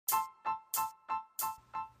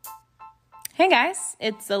Hey guys,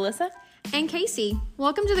 it's Alyssa. And Casey.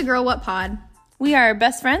 Welcome to the Girl What Pod. We are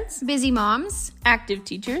best friends, Busy moms, active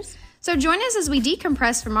teachers, so join us as we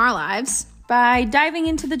decompress from our lives by diving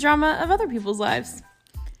into the drama of other people's lives.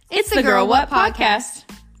 It's the Girl What Podcast.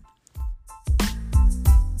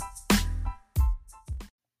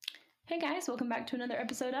 Hey guys, welcome back to another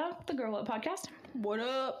episode of the Girl What Podcast. What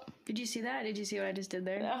up? Did you see that? Did you see what I just did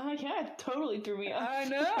there? Yeah, it totally threw me off. I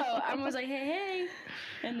know. I was like, hey.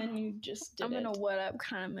 And then you just did I'm in a what up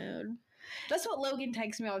kind of mood. That's what Logan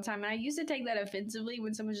texts me all the time. And I used to take that offensively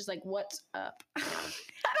when someone's just like, what's up? I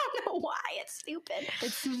don't know why. It's stupid.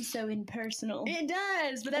 It seems so impersonal. It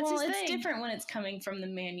does, but that's his it's thing. different when it's coming from the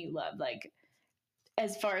man you love. Like,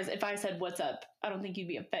 as far as if I said, what's up, I don't think you'd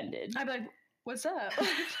be offended. I'd be like, what's up?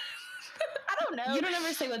 I don't know. You don't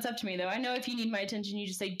ever say what's up to me, though. I know if you need my attention, you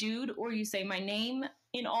just say dude, or you say my name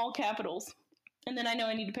in all capitals. And then I know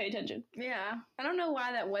I need to pay attention. Yeah. I don't know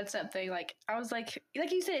why that what's up thing, like, I was like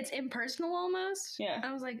you said, it's impersonal almost. Yeah.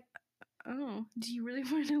 I was like, oh, do you really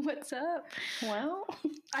want to know what's up? Well,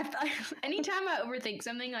 anytime I overthink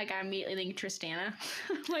something, like, I immediately think Tristana.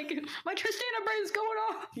 Like, my Tristana brain's going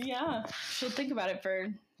off. yeah. She'll think about it for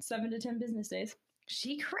 7 to 10 business days.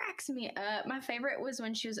 She cracks me up. My favorite was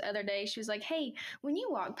when she was the other day, she was like, hey, when you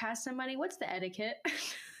walk past somebody, what's the etiquette?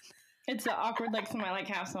 It's the awkward, like, smile, like,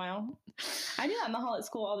 half smile. I do that in the hall at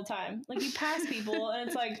school all the time. Like, you pass people, and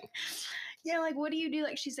it's like... Yeah, like, what do you do?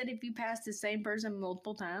 Like, she said, if you pass the same person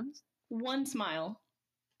multiple times? One smile,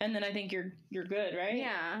 and then I think you're good, right?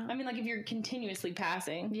 Yeah. I mean, like, if you're continuously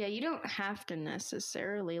passing. Yeah, you don't have to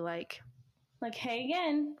necessarily, like, hey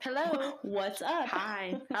again. hello. What's up?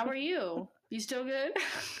 Hi. How are you? You still good?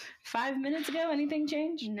 5 minutes ago, anything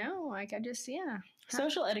changed? No, like, I just, yeah.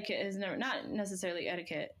 Social etiquette is never, not necessarily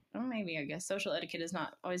etiquette. Or maybe, I guess, social etiquette has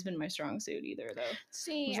not always been my strong suit either, though.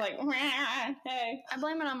 See, it's like, hey. I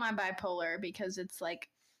blame it on my bipolar because it's like,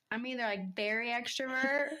 I'm either like very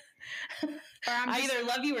extrovert or I either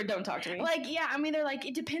love you or don't talk to me. Like, yeah, I'm either like,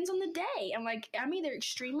 it depends on the day. I'm like, I'm either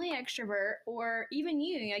extremely extrovert or even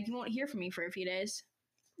you, like, you won't hear from me for a few days.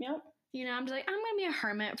 Yep. You know, I'm just like, I'm going to be a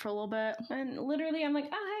hermit for a little bit. And literally, I'm like,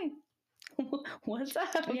 oh, hey. What's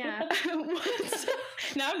up? Yeah. What's up?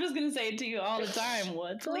 Now I'm just going to say it to you all the time.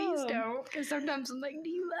 What's up? Please don't. Because sometimes I'm like, do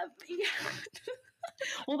you love me?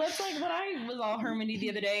 Well, that's like when I was all hermity the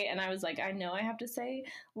other day, and I was like, I know I have to say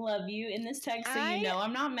love you in this text, so you know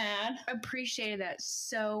I'm not mad. Appreciated that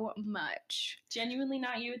so much. Genuinely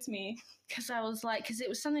not you, it's me. Because I was like, because it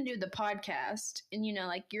was something to do with the podcast, and you know,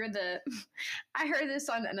 like, you're the, I heard this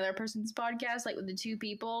on another person's podcast, like with the two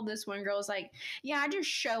people. This one girl was like, yeah, I just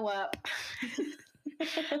show up.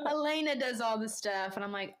 Elena does all the stuff, and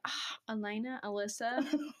I'm like, Elena, Alyssa.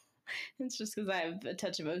 It's just because I have a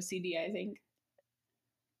touch of OCD, I think.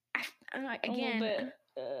 Again, a little bit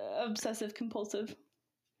obsessive compulsive.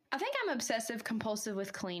 I think I'm obsessive compulsive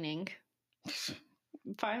with cleaning.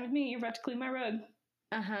 Fine with me. You're about to clean my rug.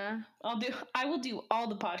 Uh-huh. I will do all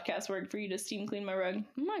the podcast work for you to steam clean my rug.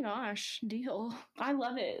 Oh my gosh, deal. I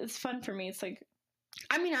love it. It's fun for me. It's like,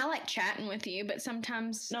 I mean, I like chatting with you, but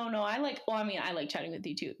sometimes I like chatting with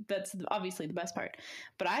you too. That's obviously the best part.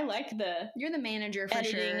 But I like you're the manager for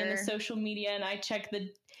editing sure. and the social media, and I check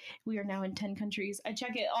we are now in 10 countries. I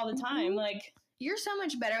check it all the time. Mm-hmm. Like, you're so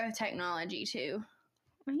much better with technology too.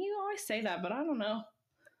 You always say that, but I don't know.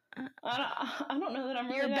 I don't know that I'm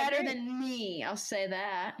really You're that better great. Than me, I'll say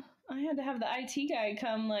that. I had to have the IT guy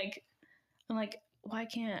come, like, I'm like, why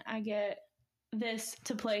can't I get this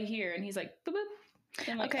to play here? And he's like, boop, boop.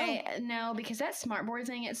 I'm like, okay, no, because that smartboard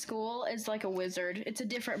thing at school is like a wizard. It's a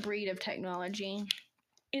different breed of technology.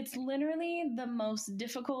 It's literally the most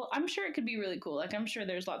difficult. I'm sure it could be really cool. Like, I'm sure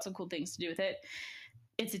there's lots of cool things to do with it.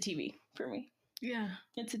 It's a TV for me. Yeah.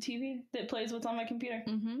 It's a TV that plays what's on my computer.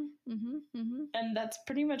 Mm-hmm. Mm-hmm. Mm-hmm. And that's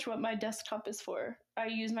pretty much what my desktop is for. I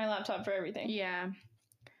use my laptop for everything. Yeah.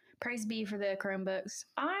 Praise be for the Chromebooks.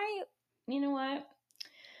 You know what?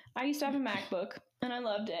 I used to have a MacBook, and I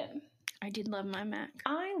loved it. I did love my Mac.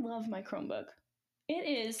 I love my Chromebook. It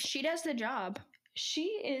is. She does the job. She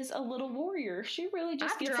is a little warrior. She really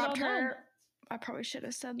just gets it all done. I probably should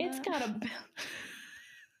have said It's that. got a...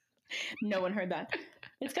 No one heard that.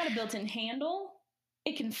 It's got a built-in handle.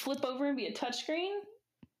 It can flip over and be a touchscreen.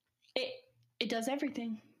 It does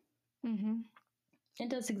everything. Mm-hmm. It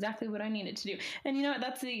does exactly what I need it to do. And you know what?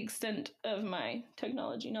 That's the extent of my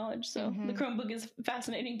technology knowledge. So the Chromebook is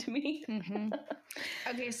fascinating to me. Mm-hmm.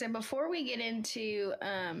 Okay, so before we get into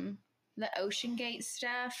the Oceangate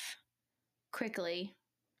stuff, quickly,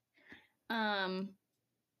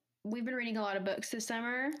 we've been reading a lot of books this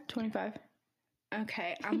summer. 25.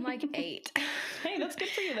 Okay, I'm like 8. Hey, that's good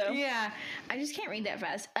for you, though. Yeah, I just can't read that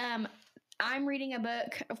fast. I'm reading a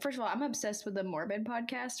book. First of all, I'm obsessed with the Morbid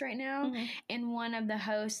podcast right now. Mm-hmm. And one of the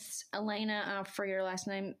hosts, Elena, for your last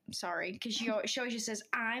name, sorry, because she always just says,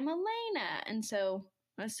 I'm Elena. And so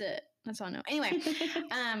that's it. That's all I know. Anyway,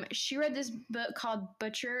 she read this book called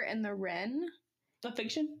Butcher and the Wren. A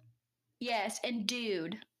fiction? Yes. And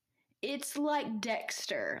dude, it's like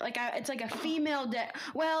Dexter. It's like a female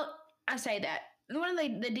Well, I say that. One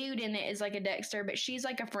of the dude in it is like a Dexter, but she's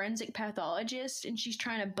like a forensic pathologist, and she's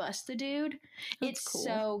trying to bust the dude. It's cool.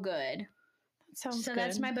 So good. That sounds so good.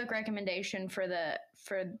 That's my book recommendation for the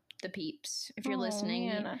peeps. If you're listening,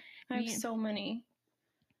 man, I have so many.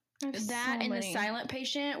 The Silent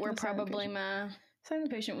Patient were probably my.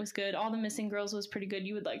 Silent Patient was good. All the Missing Girls was pretty good.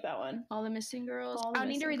 You would like that one. All the Missing Girls. I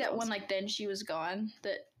need to read that one. Like Then She Was Gone.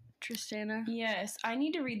 That Tristana. Yes, I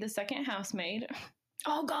need to read The Second Housemaid.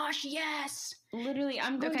 Oh gosh, yes! Literally,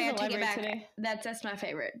 I'm going to the library today. That's my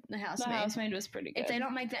favorite. The Housemaid. The Housemaid was pretty good. If they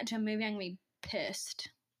don't make that into a movie, I'm gonna be pissed.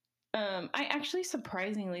 I actually,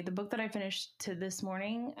 surprisingly, the book that I finished this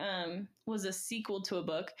morning was a sequel to a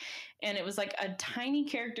book, and it was like a tiny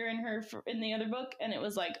character in the other book, and it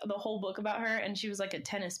was like the whole book about her, and she was like a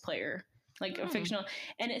tennis player, like a fictional,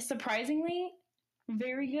 and it's surprisingly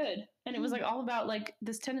very good, and it was like all about like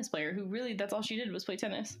this tennis player who really that's all she did was play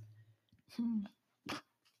tennis.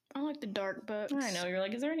 I like the dark books. I know. You're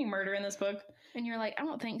like, is there any murder in this book? And you're like, I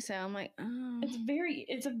don't think so. I'm like, oh.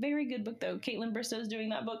 It's a very good book, though. Caitlin Bristow's doing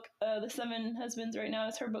that book, The Seven Husbands, right now.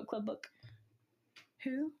 It's her book club book.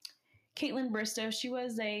 Who? Caitlin Bristow. She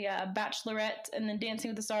was a bachelorette and then Dancing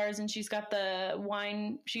with the Stars, and she's got the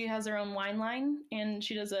wine. She has her own wine line, and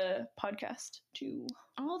she does a podcast, too.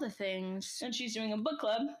 All the things. And she's doing a book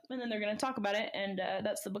club, and then they're going to talk about it, and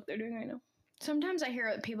that's the book they're doing right now. Sometimes I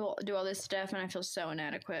hear people do all this stuff, and I feel so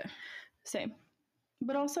inadequate. Same.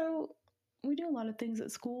 But also, we do a lot of things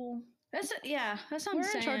at school. That's what I'm saying.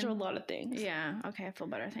 We're in charge of a lot of things. Yeah. Okay, I feel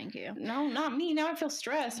better. Thank you. No, not me. Now I feel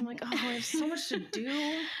stressed. I'm like, oh, I have so much to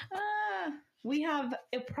do. We have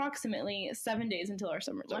approximately 7 days until our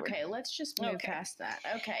summer's over. Okay, let's just move past that.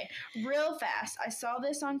 Okay, real fast. I saw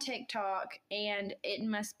this on TikTok, and it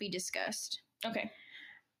must be discussed. Okay.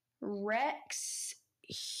 Rex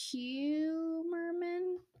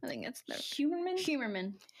Humerman. I think that's the Humerman.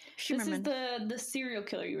 This is the serial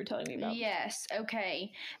killer you were telling me about. Yes.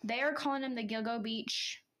 Okay. They are calling him the Gilgo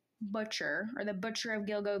Beach Butcher, or the Butcher of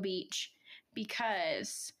Gilgo Beach,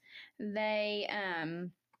 because they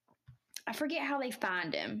I forget how they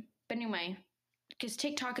find him, but anyway, because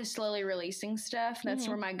TikTok is slowly releasing stuff. That's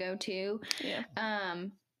where my go-to. Yeah.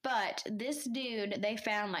 But this dude, they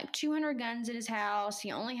found like 200 guns at his house.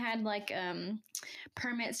 He only had like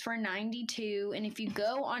permits for 92. And if you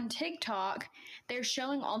go on TikTok, they're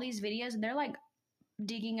showing all these videos, and they're like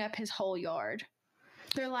digging up his whole yard.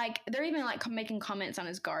 They're even like making comments on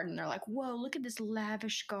his garden. They're like, whoa, look at this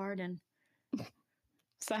lavish garden.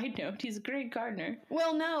 Side note, he's a great gardener.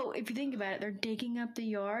 Well, no, if you think about it, they're digging up the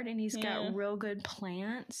yard, and he's got real good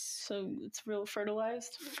plants. So it's real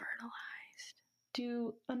fertilized.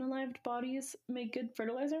 Do unalived bodies make good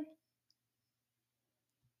fertilizer?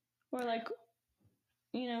 Or like,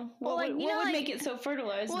 what would make it so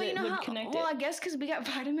fertilized that it would connect it? Well, I guess because we got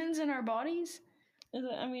vitamins in our bodies. Is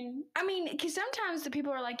it, I mean, because sometimes the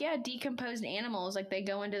people are like, yeah, decomposed animals, like they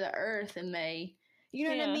go into the earth and they, you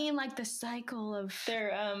know what I mean? Like the cycle of...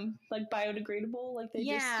 They're, like biodegradable, like they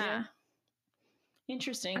just,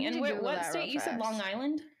 Interesting. And what state? You said Long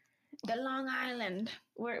Island? The Long Island.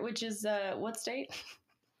 Which is, what state?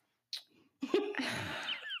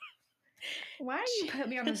 Why do you put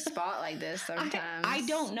me on the spot like this sometimes? I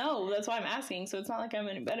don't know. That's why I'm asking, so it's not like I'm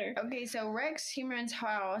any better. Okay, so Rex Humerman's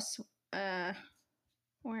house,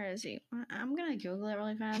 where is he? I'm gonna Google it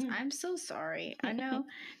really fast. I'm so sorry. I know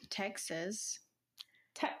Texas.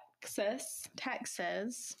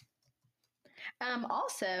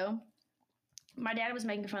 Also, my dad was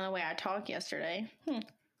making fun of the way I talk yesterday.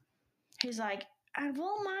 He's like, out of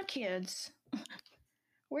all my kids,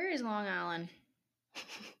 where is Long Island?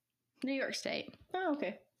 New York State. Oh,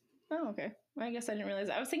 okay. I guess I didn't realize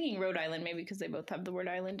that. I was thinking Rhode Island, maybe because they both have the word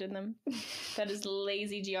island in them. That is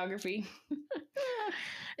lazy geography.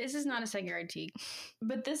 This is not a second grade tea.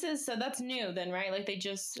 But so that's new then, right? Like they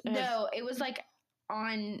just... No, it was like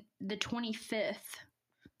on the 25th.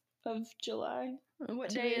 Of July. What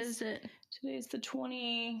day is it? Today is the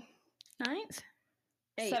 29th?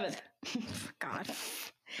 7th. God.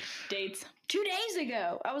 Dates. 2 days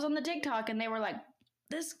ago, I was on the TikTok and they were like,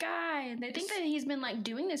 this guy. They think that he's been like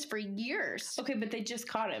doing this for years. Okay, but they just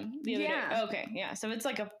caught him the other day. Okay, yeah. So it's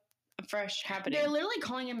like a fresh happening. They're literally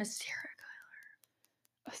calling him a serial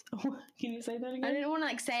killer. Can you say that again? I didn't want to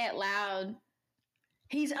like say it loud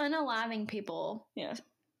He's unaliving people. Yeah.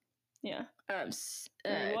 Yeah.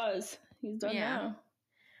 He was. He's done now.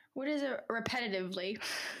 What is it repetitively?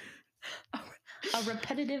 A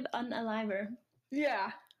repetitive unaliver.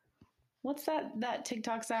 Yeah. What's that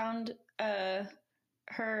TikTok sound?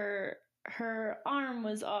 Her arm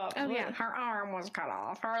was off. Oh, yeah. Her arm was cut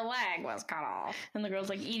off. Her leg was cut off. And the girl's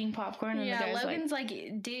like eating popcorn. And yeah, the guy's Logan's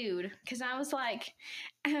like, dude. Because I was like,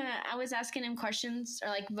 I was asking him questions or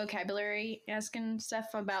like vocabulary, asking stuff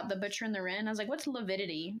about the butcher and the wren. I was like, what's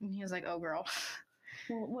lividity? And he was like, oh, girl.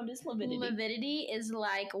 Well, what is lividity? Lividity is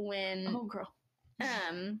like when. Oh, girl.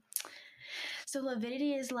 So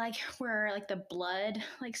lividity is like where like the blood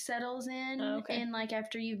like settles in, and like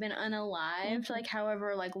after you've been unalived, like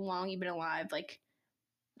however like long you've been alive, like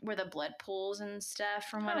where the blood pools and stuff,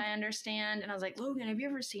 from what I understand. And I was like, Logan, have you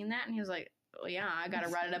ever seen that? And he was like, oh yeah, I gotta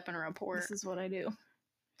write it up in a report. This is what I do.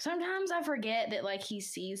 Sometimes I forget that like he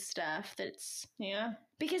sees stuff that's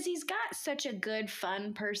because he's got such a good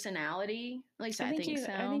fun personality. At least I think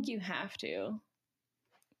so. I think you have to.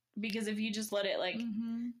 Because if you just let it, like,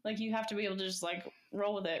 like you have to be able to just, like,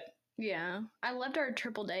 roll with it. Yeah. I loved our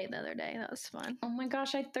triple date the other day. That was fun. Oh, my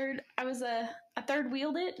gosh. I third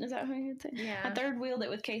wheeled it. Is that how you would say? Yeah. I third wheeled it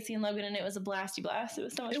with Casey and Logan, and it was a blasty blast. It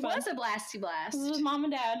was so much fun. It was a blasty blast. It was with Mom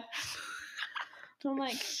and Dad. So I'm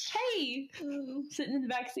like, hey, sitting in the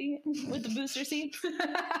back seat with the booster seats.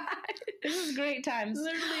 This was great times.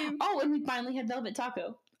 Literally. Oh, and we finally had velvet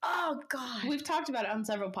taco. Oh, God. We've talked about it on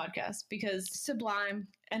several podcasts because... Sublime.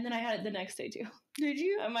 And then I had it the next day, too. Did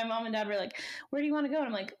you? And my mom and dad were like, where do you want to go? And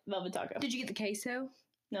I'm like, velvet taco. Did you get the queso?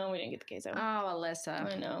 No, we didn't get the queso. Oh,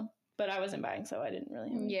 Alyssa. I know. But I wasn't buying, so I didn't really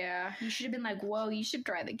have it. Yeah. You should have been like, whoa, you should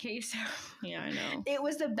try the queso. Yeah, I know. It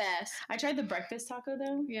was the best. I tried the breakfast taco,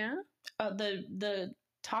 though. Yeah? The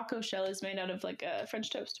taco shell is made out of, like, French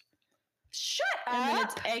toast. Shut up! And then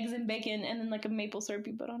it's eggs and bacon and then, like, a maple syrup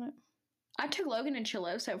you put on it. I took Logan and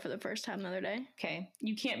Chiloso for the first time the other day. Okay.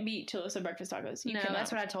 You can't beat Chiloso breakfast tacos. No,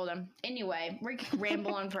 that's what I told him. Anyway, we can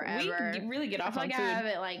ramble on forever. We really get off on food. I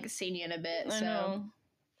haven't, like, seen you in a bit, I know.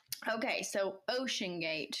 Okay, so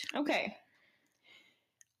Oceangate. Okay.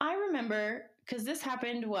 I remember, because this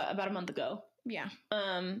happened, about a month ago? Yeah.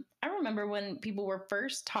 I remember when people were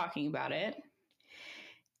first talking about it,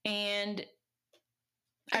 and...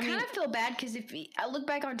 I kind of feel bad because if I look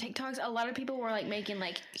back on TikToks, a lot of people were like making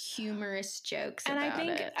like humorous jokes. And about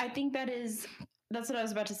I think that's what I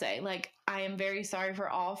was about to say. Like, I am very sorry for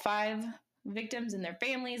all 5 victims and their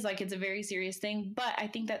families. Like, it's a very serious thing, but I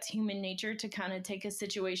think that's human nature to kind of take a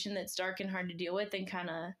situation that's dark and hard to deal with and kind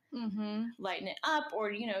of lighten it up.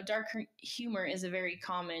 Or, dark humor is a very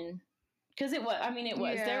common, because it was.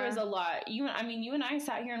 Yeah. There was a lot. You and I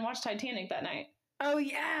sat here and watched Titanic that night. Oh,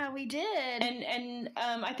 yeah, we did. And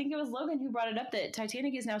I think it was Logan who brought it up that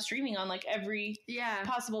Titanic is now streaming on, like, every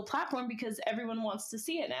possible platform because everyone wants to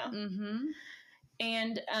see it now. Mm-hmm.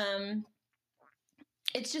 And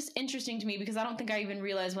it's just interesting to me because I don't think I even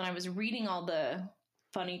realized when I was reading all the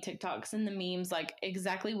funny TikToks and the memes, like,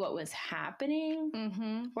 exactly what was happening.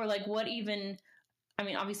 Mm-hmm. Or, like, what even...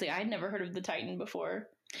 obviously, I had never heard of the Titan before.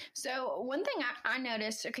 So, one thing I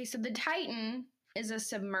noticed... Okay, so the Titan is a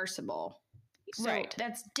submersible. So right.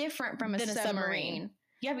 That's different from a submarine.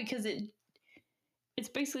 Yeah, because it's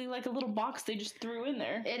basically like a little box they just threw in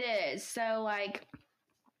there. It is. So, like,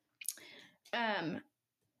 on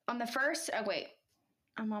the first... Oh, wait.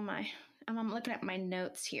 I'm looking at my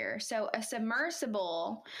notes here. So, a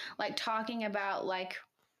submersible, like, talking about, like,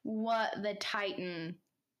 what the Titan...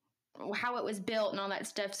 how it was built and all that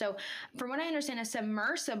stuff. So, from what I understand, a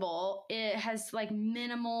submersible, it has, like,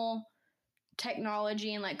 minimal...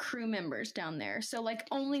 technology and like crew members down there. So like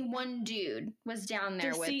only one dude was down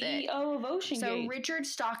there with it. The CEO of Oceangate. So Richard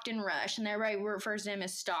Stockton Rush, and everybody refers to him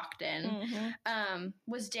as Stockton,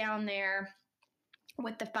 was down there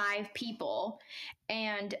with the 5 people.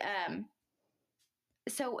 And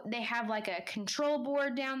so they have like a control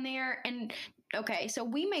board down there. And okay, so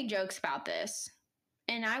we made jokes about this.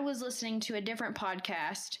 And I was listening to a different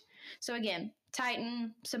podcast. So again,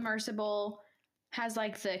 Titan, submersible, has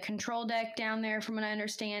like the control deck down there from what I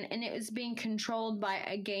understand, and it was being controlled by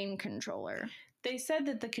a game controller. They said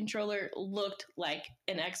that the controller looked like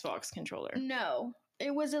an Xbox controller. No,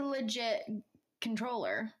 it was a legit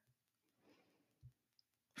controller.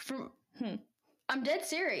 I'm dead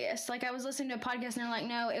serious. Like, I was listening to a podcast and they're like,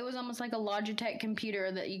 no, it was almost like a Logitech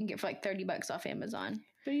computer that you can get for like $30 off Amazon.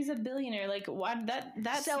 But he's a billionaire. Like, why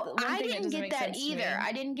that's so I didn't get that either.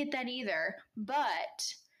 I didn't get that either.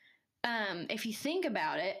 But if you think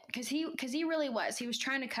about it, because he really was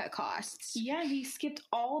trying to cut costs. Yeah, he skipped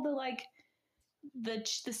all the like the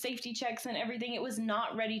safety checks and everything, it was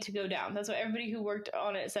not ready to go down. That's what everybody who worked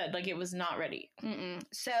on it said. Like, it was not ready.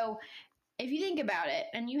 So if you think about it,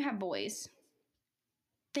 and you have boys,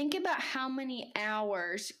 think about how many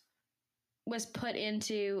hours was put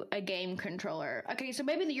into a game controller. Okay, so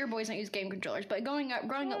maybe your boys don't use game controllers, but growing up,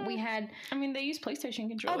 we had. I mean, they use PlayStation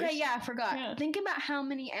controllers. Okay, yeah, I forgot. Yeah. Think about how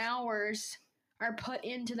many hours are put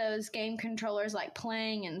into those game controllers, like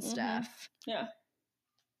playing and stuff. Yeah.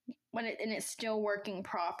 And it's still working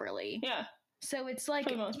properly. Yeah. So it's like,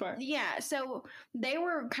 for the most part. Yeah. So they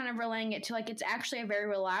were kind of relaying it to like, it's actually a very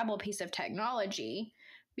reliable piece of technology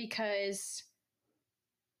because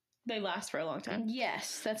they last for a long time.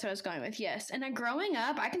 Yes, that's what I was going with. Yes. And then growing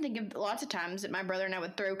up, I can think of lots of times that my brother and I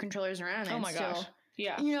would throw controllers around. Oh my gosh.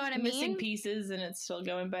 Yeah. You know what I mean? Missing pieces and it's still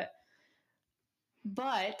going.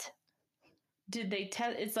 But did they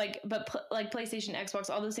test? It's like, like PlayStation, Xbox,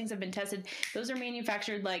 all those things have been tested. Those are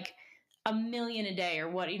manufactured like 1 million a day or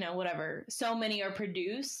whatever. So many are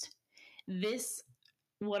produced. This,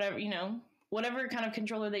 whatever kind of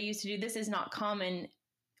controller they used to do, this is not common.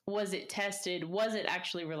 Was it tested? Was it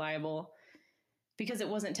actually reliable? Because it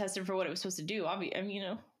wasn't tested for what it was supposed to do.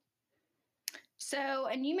 Obviously, So,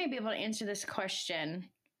 and you may be able to answer this question.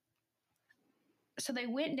 So they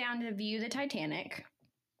went down to view the Titanic.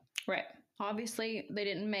 Right. Obviously, they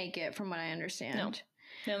didn't make it, from what I understand. No.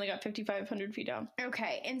 They only got 5,500 feet down.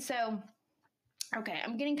 Okay. And so,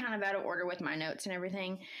 I'm getting kind of out of order with my notes and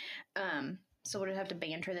everything. So we'll just have to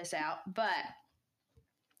banter this out. But,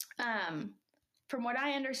 from what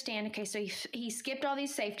I understand, okay, so he skipped all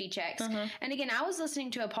these safety checks. And again, I was listening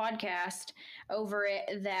to a podcast over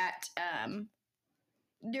it that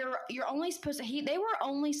you're only supposed to, they were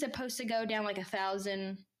only supposed to go down like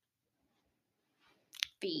 1,000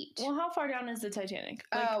 feet. Well, how far down is the Titanic?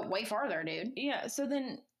 Way farther, dude. Yeah, so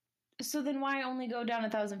then why only go down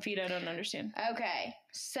 1,000 feet? I don't understand. Okay,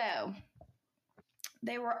 so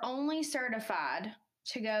they were only certified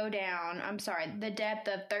to go down, the depth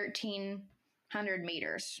of 1,300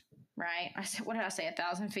 meters, right? What did I say,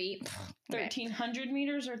 1,000 feet? 1,300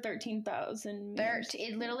 meters or 13,000 meters?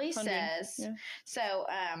 It literally says. Yeah. So,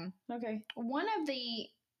 okay.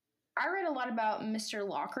 I read a lot about Mr.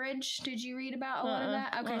 Lockridge. Did you read about a lot of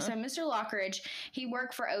that? Okay, so Mr. Lockridge, he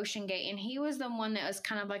worked for Oceangate, and he was the one that was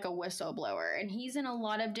kind of like a whistleblower, and he's in a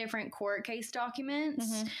lot of different court case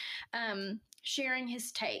documents, sharing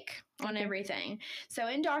his take on everything. So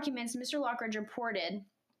in documents, Mr. Lockridge reported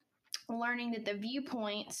learning that the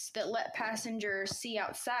viewpoints that let passengers see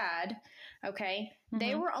outside,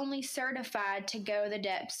 they were only certified to go the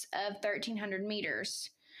depths of 1,300 meters.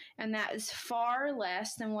 And that is far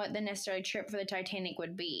less than what the necessary trip for the Titanic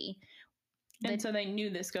would be. And so they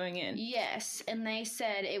knew this going in. Yes. And they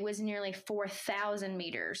said it was nearly 4,000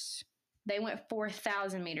 meters. They went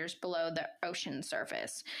 4,000 meters below the ocean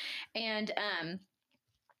surface. And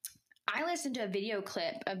I listened to a video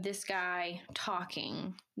clip of this guy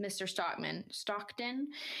talking, Mr. Stockton,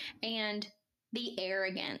 and the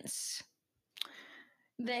arrogance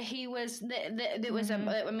that he was, that was,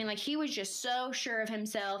 he was just so sure of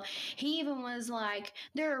himself. He even was like,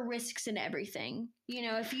 there are risks in everything.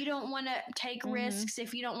 If you don't want to take risks,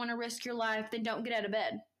 if you don't want to risk your life, then don't get out of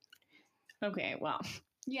bed. Okay, well.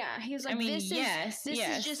 Yeah, he was like, this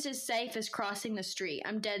is just as safe as crossing the street.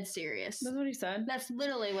 I'm dead serious. That's what he said. That's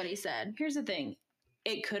literally what he said. Here's the thing.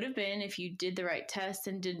 It could have been if you did the right test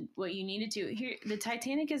and did what you needed to. Here, the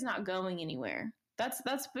Titanic is not going anywhere.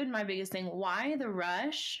 That's been my biggest thing. Why the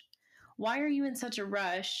rush? Why are you in such a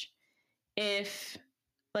rush if,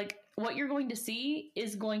 like, what you're going to see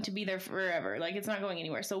is going to be there forever? Like, it's not going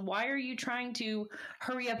anywhere. So why are you trying to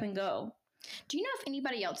hurry up and go? Do you know if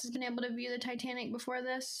anybody else has been able to view the Titanic before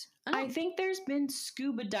this? I think there's been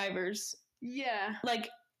scuba divers. Yeah. Like,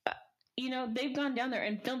 they've gone down there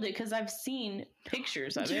and filmed it because I've seen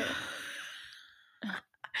pictures of it. I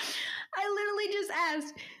literally just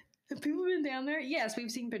asked, have people been down there? Yes, we've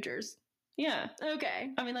seen pictures. Yeah. Okay.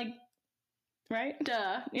 I mean, like, right?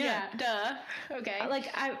 Duh. Yeah. Duh. Okay.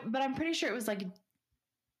 But I'm pretty sure it was like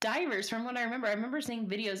divers from what I remember. I remember seeing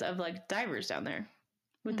videos of like divers down there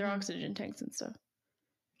with their oxygen tanks and stuff.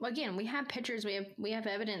 Well, again, we have pictures. We have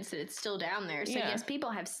evidence that it's still down there. So yes, people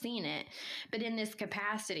have seen it, but in this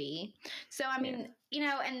capacity. So I mean,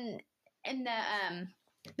 and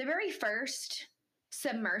the very first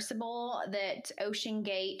submersible that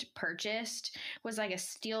Oceangate purchased was like a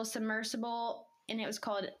steel submersible, and it was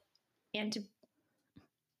called I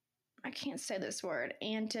can't say this word.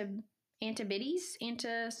 Antibodies?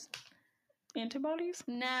 Antibodies?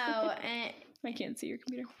 No. I can't see your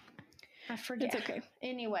computer. I forget. It's okay.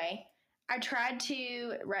 Anyway, I tried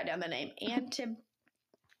to write down the name.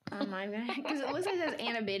 Oh my god, because it looks like it says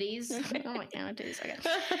Anna Biddies. I'm like, Anna Biddies. Okay.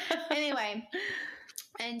 Anyway,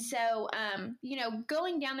 and so,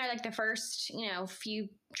 going down there, like the first, few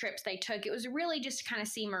trips they took, it was really just to kind of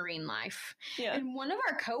see marine life. Yeah. And one of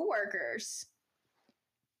our coworkers,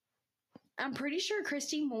 I'm pretty sure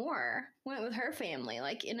Christy Moore went with her family,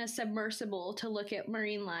 like in a submersible to look at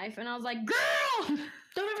marine life. And I was like, girl,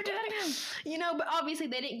 don't ever do that again. But obviously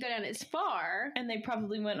they didn't go down as far. And they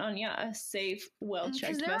probably went on, a safe,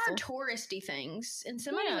 well-checked vessel. Because there are touristy things. And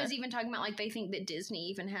somebody was even talking about, like, they think that Disney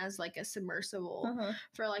even has, like, a submersible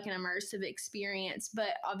for, like, an immersive experience.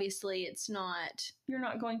 But obviously it's not. You're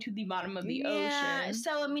not going to the bottom of the ocean. Yeah.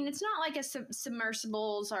 So, I mean, it's not like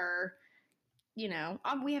submersibles are,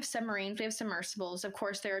 we have submarines, we have submersibles. Of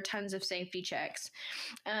course, there are tons of safety checks.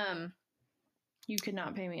 You could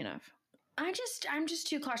not pay me enough. I'm just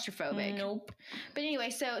too claustrophobic. Nope. But anyway,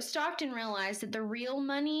 so Stockton realized that the real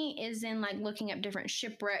money is in, like, looking up different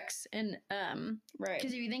shipwrecks and right.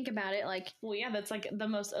 Because if you think about it, like, well, yeah, that's like the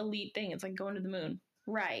most elite thing. It's like going to the moon.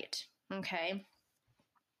 Right. Okay.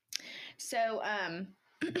 So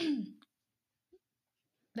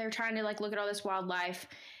they're trying to, like, look at all this wildlife.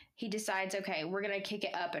 He decides, okay, we're gonna kick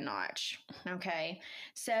it up a notch. Okay.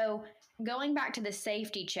 So going back to the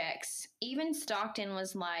safety checks, even Stockton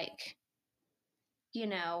was like,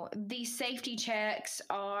 these safety checks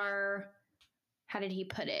are, how did he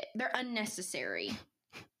put it? They're unnecessary.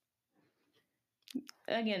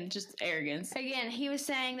 Again, just arrogance. Again, he was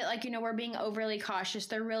saying that, like, we're being overly cautious.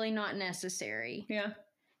 They're really not necessary. Yeah.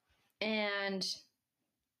 And,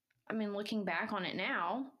 I mean, looking back on it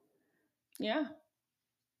now. Yeah.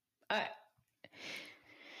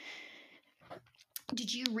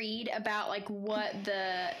 Did you read about, like, what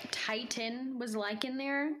the Titan was like in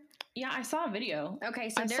there? Yeah, I saw a video. Okay,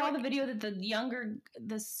 so I saw the video that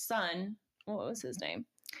the son, what was his name?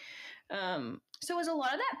 So was a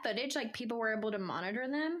lot of that footage, like, people were able to monitor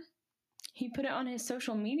them? He put it on his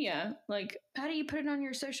social media. Like, how do you put it on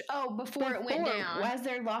your social? Oh, before it went down. As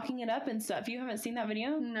they're locking it up and stuff. You haven't seen that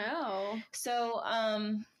video? No. So,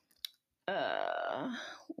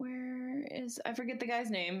 where is, I forget the guy's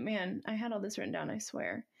name. Man, I had all this written down, I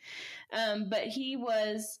swear. But he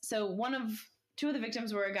was, so two of the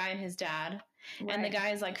victims were a guy and his dad. Right. And the guy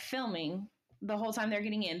is, like, filming the whole time they're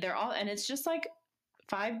getting in. They're all, and it's just like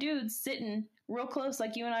 5 dudes sitting real close,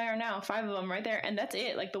 like you and I are now, 5 of them right there. And that's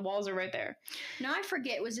it. Like, the walls are right there. No, I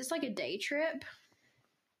forget. Was this like a day trip?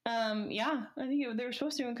 Yeah, I think they were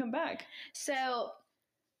supposed to even come back. So,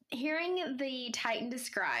 hearing the Titan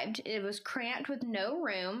described, it was cramped with no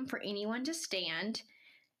room for anyone to stand.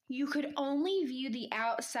 You could only view the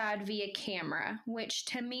outside via camera, which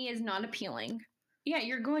to me is not appealing. Yeah,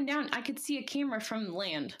 you're going down. I could see a camera from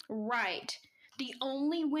land. Right. The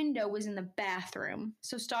only window was in the bathroom.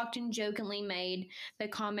 So Stockton jokingly made the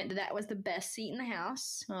comment that that was the best seat in the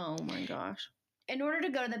house. Oh my gosh. In order to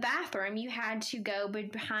go to the bathroom, you had to go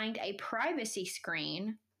behind a privacy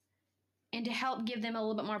screen. And to help give them a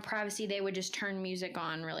little bit more privacy, they would just turn music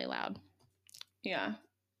on really loud. Yeah.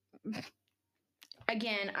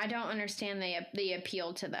 Again, I don't understand the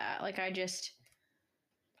appeal to that. Like, I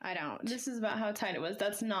don't. This is about how tight it was.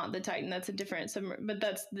 That's not the Titan. That's a different but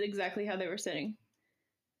that's exactly how they were sitting.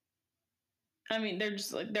 I mean, they're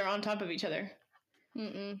just like, they're on top of each other.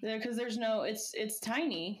 Because there's no, it's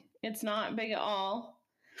tiny. It's not big at all.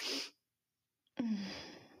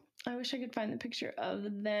 I wish I could find the picture of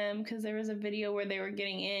them, because there was a video where they were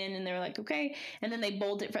getting in and they were like, okay. And then they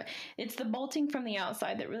bolt it. It's the bolting from the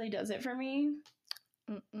outside that really does it for me.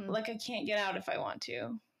 Like, I can't get out if I want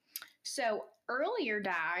to. So earlier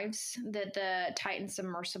dives that the Titan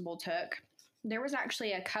submersible took, there was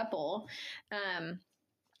actually a couple,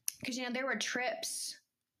 because, there were trips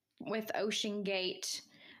with Oceangate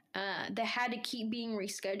that had to keep being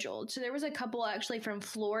rescheduled. So there was a couple actually from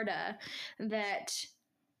Florida that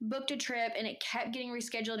booked a trip and it kept getting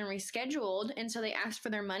rescheduled, and so they asked for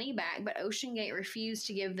their money back, but Oceangate refused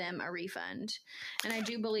to give them a refund. And I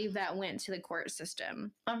do believe that went to the court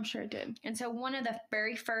system. I'm sure it did. And so one of the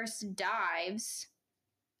very first dives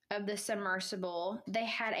of the submersible, they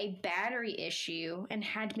had a battery issue and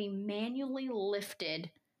had to be manually lifted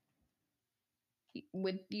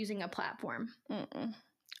with using a platform.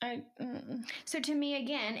 So to me,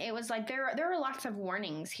 again, it was like there are lots of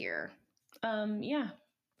warnings here. Yeah.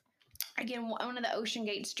 Again, one of the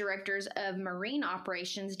Oceangate's directors of marine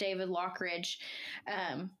operations, David Lockridge,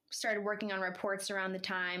 started working on reports around the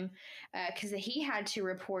time because he had to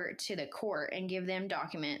report to the court and give them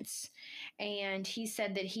documents. And he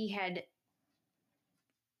said that he had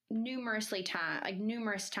numerous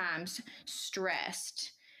times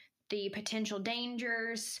stressed the potential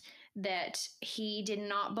dangers, that he did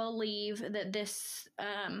not believe that this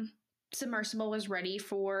submersible was ready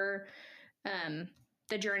for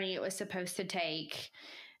the journey it was supposed to take.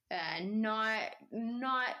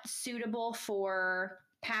 Not suitable for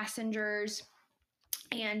passengers,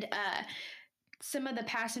 and some of the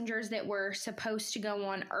passengers that were supposed to go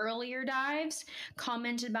on earlier dives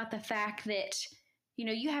commented about the fact that, you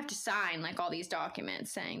know, you have to sign like all these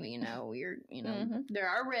documents saying that, you know, there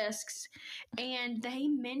are risks, and they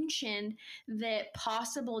mentioned that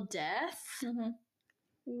possible death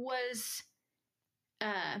was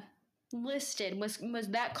listed, was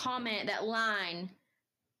that comment, that line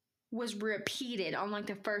was repeated on like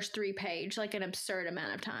the first 3 pages, like an absurd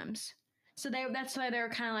amount of times. So that's why they were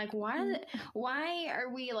kind of like, why are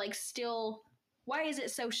we like still, why is it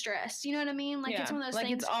so stressed? You know what I mean? Like, it's one of those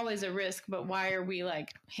things. It's always a risk, but why are we like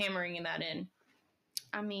hammering that in?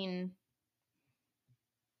 I mean,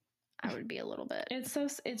 I would be a little bit. It's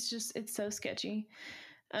so sketchy.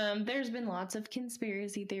 There's been lots of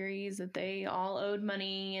conspiracy theories that they all owed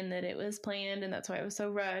money and that it was planned and that's why it was so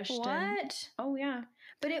rushed. What? Oh yeah.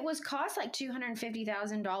 But it was cost like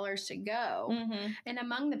 $250,000 to go. And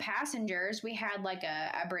among the passengers, we had like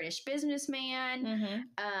a British businessman,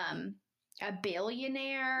 a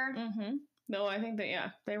billionaire. No, I think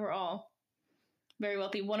that, they were all very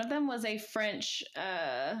wealthy. One of them was a French,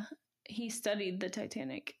 he studied the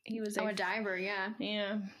Titanic. He was a diver, yeah.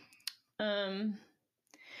 Yeah.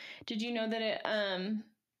 Did you know that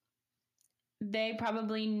they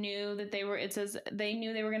probably knew that it says they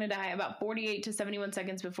knew they were going to die about 48 to 71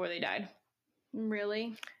 seconds before they died.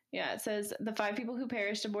 Really? Yeah, it says the 5 people who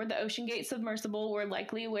perished aboard the Oceangate submersible were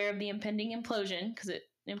likely aware of the impending implosion, because it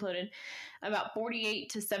imploded, about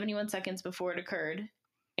 48 to 71 seconds before it occurred.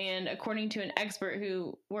 And according to an expert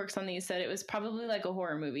who works on these, said it was probably like a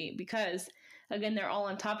horror movie because, again, they're all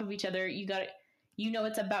on top of each other. You know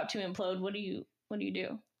it's about to implode. What do you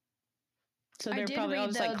do? So they're probably all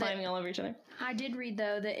just like climbing all over each other. I did read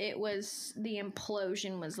though that the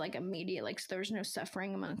implosion was like immediate, like so there was no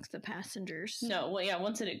suffering amongst the passengers. No, well, yeah,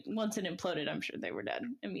 once it imploded, I'm sure they were dead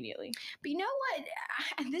immediately. But you know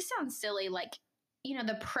what? This sounds silly. Like, you know,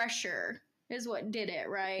 the pressure is what did it,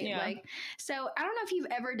 right? Yeah. Like, so I don't know if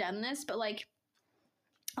you've ever done this, but like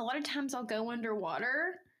a lot of times I'll go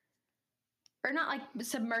underwater. Or not like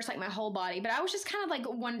submerged like my whole body, but I was just kind of like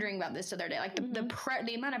wondering about this the other day, like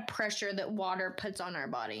the amount of pressure that water puts on our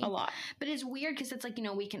body. A lot. But it's weird because it's like, you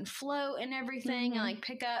know, we can float and everything and like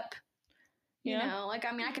pick up, you know, like,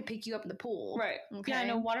 I mean, I could pick you up in the pool. Right. Okay? Yeah, I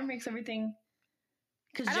know water makes everything.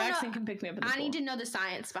 Because Jackson can pick me up in the pool. I need to know the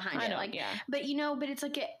science behind it. Like, but you know, but it's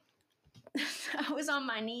like I was on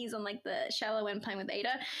my knees on like the shallow end playing with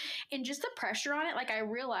Ada, and just the pressure on it, like I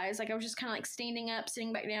realized, like I was just kind of like standing up,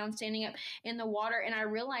 sitting back down, standing up in the water, and I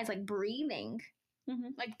realized like breathing,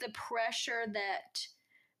 like the pressure that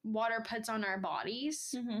water puts on our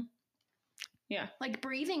bodies. Yeah. Like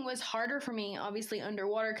breathing was harder for me, obviously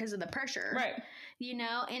underwater because of the pressure. Right. You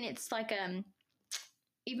know, and it's like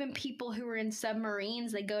even people who are in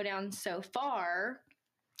submarines, they go down so far.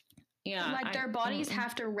 Yeah. Like their bodies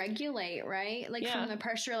have to regulate, right? Like from the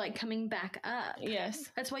pressure, like coming back up. Yes.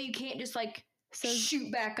 That's why you can't just like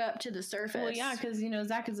shoot back up to the surface. Well, yeah, because, you know,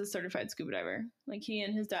 Zach is a certified scuba diver. Like he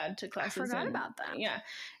and his dad took classes. I forgot about that. Yeah.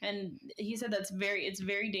 And he said it's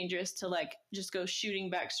very dangerous to like just go shooting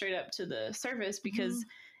back straight up to the surface because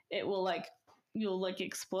it will like, you'll like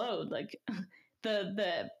explode. Like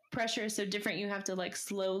the pressure is so different. You have to like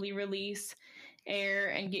slowly release air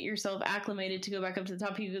and get yourself acclimated to go back up to the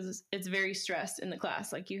top because it's very stressed in the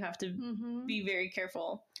class. Like you have to be very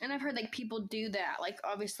careful. And I've heard like people do that, like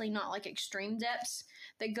obviously not like extreme depths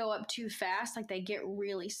that go up too fast, like they get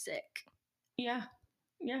really sick. Yeah,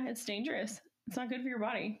 it's dangerous. It's not good for your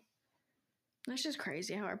body. That's just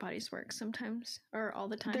crazy how our bodies work sometimes, or all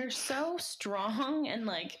the time. They're so strong and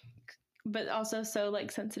like, but also so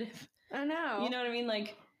like sensitive. I know. You know what I mean?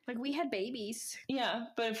 Like we had babies. Yeah,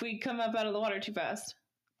 but if we come up out of the water too fast.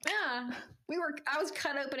 Yeah. I was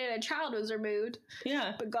cut open and a child was removed.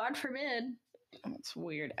 Yeah. But God forbid. That's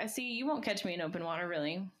weird. I see you won't catch me in open water,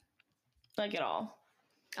 really. Like at all.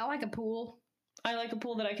 I like a pool. I like a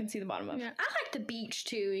pool that I can see the bottom of. Yeah. I like the beach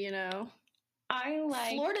too, you know.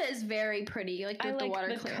 Florida is very pretty. Like with the water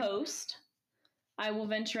the clear. Coast. I will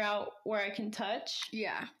venture out where I can touch.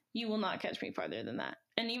 Yeah. You will not catch me farther than that.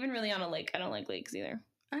 And even really on a lake. I don't like lakes either.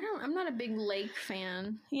 I'm not a big lake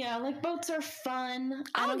fan. Yeah, like boats are fun.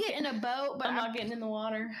 I'll get in a boat, but I'm not getting in the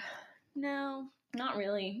water. No. Not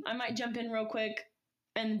really. I might jump in real quick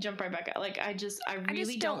and jump right back out. Like I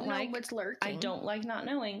really don't know like what's lurking. I don't like not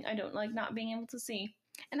knowing. I don't like not being able to see.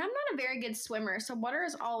 And I'm not a very good swimmer, so water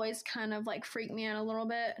has always kind of like freaked me out a little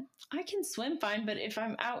bit. I can swim fine, but if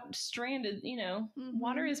I'm out stranded,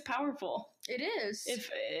 water is powerful. It is. If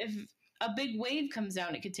a big wave comes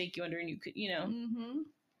down, it could take you under, and you could,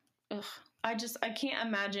 Ugh. I can't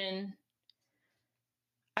imagine.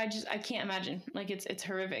 I can't imagine. Like, it's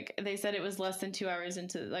horrific. They said it was less than 2 hours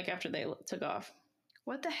into, like, after they took off.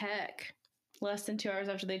 What the heck? Less than 2 hours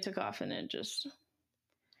after they took off, and it just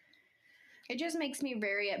makes me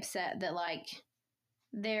very upset that, like,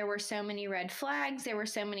 there were so many red flags. There were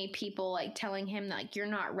so many people, like, telling him, like, you're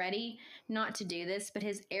not ready not to do this, but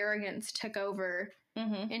his arrogance took over,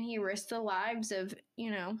 and he risked the lives of,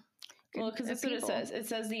 well, because that's what it says. It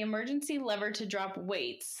says the emergency lever to drop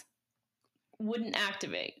weights wouldn't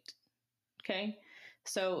activate. Okay?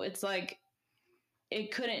 So it's like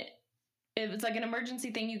it couldn't. It was like an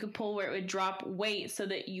emergency thing you could pull where it would drop weight so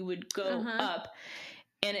that you would go up.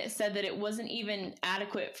 And it said that it wasn't even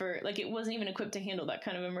adequate it wasn't even equipped to handle that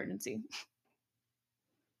kind of emergency.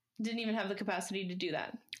 Didn't even have the capacity to do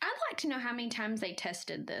that. I'd like to know how many times they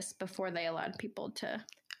tested this before they allowed people to.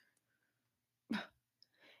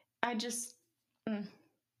 I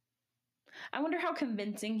wonder how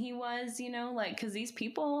convincing he was, because these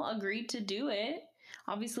people agreed to do it.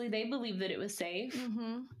 Obviously, they believed that it was safe.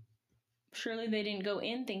 Surely they didn't go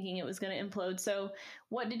in thinking it was going to implode. So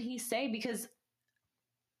what did he say? Because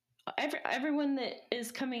everyone that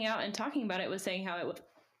is coming out and talking about it was saying how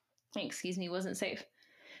it wasn't safe.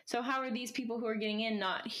 So how are these people who are getting in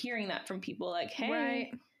not hearing that from people? Like, hey,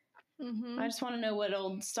 right. I just want to know what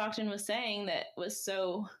old Stockton was saying that was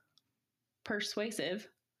so persuasive.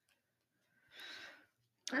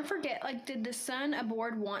 I forget, like, did the son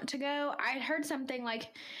aboard want to go? I had heard something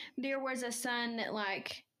like there was a son that,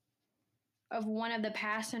 like, of one of the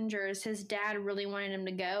passengers, his dad really wanted him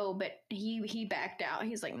to go, but he backed out.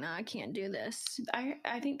 He's like, nah, I can't do this.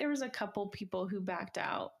 I think there was a couple people who backed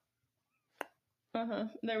out.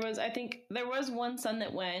 There was one son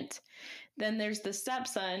that went. Then there's the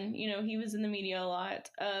stepson, he was in the media a lot,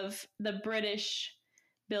 of the British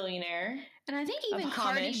billionaire. And I think even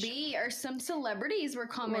Cardi B or some celebrities were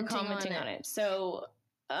commenting on it. So,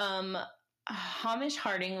 Hamish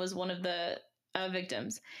Harding was one of the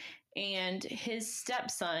victims. And his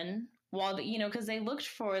stepson, because they looked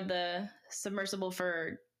for the submersible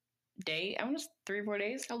for I want to say 3 or 4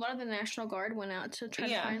 days. A lot of the National Guard went out to try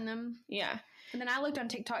to find them. Yeah. And then I looked on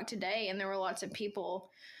TikTok today, and there were lots of people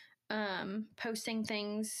posting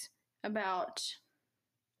things about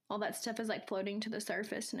all that stuff is, like, floating to the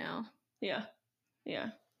surface now. Yeah.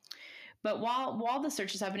 Yeah. But while the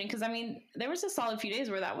search is happening, because, there was a solid few days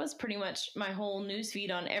where that was pretty much my whole news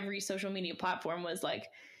feed on every social media platform was, like,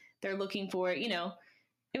 they're looking for it,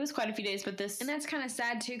 it was quite a few days, but this... And that's kind of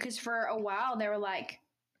sad, too, because for a while they were, like,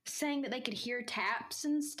 saying that they could hear taps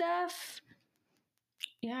and stuff.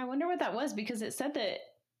 Yeah, I wonder what that was, because it said that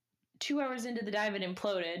 2 hours into the dive it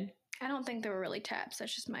imploded. I don't think there were really taps.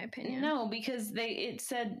 That's just my opinion. No, because it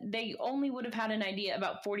said they only would have had an idea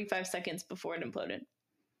about 45 seconds before it imploded.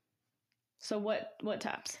 So what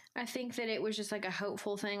taps? I think that it was just like a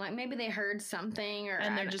hopeful thing. Like maybe they heard something,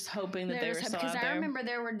 and they're just hoping that they were still out there. Because I remember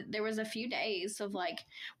there was a few days of like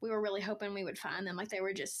we were really hoping we would find them. Like they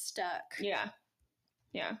were just stuck. Yeah.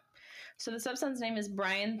 So the stepson's name is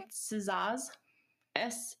Brian Szazaz.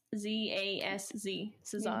 Szazz.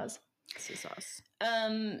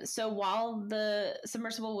 Szazaz. So while the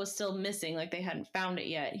submersible was still missing, like they hadn't found it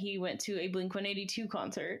yet, he went to a Blink-182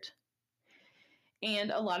 concert.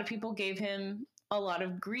 And a lot of people gave him a lot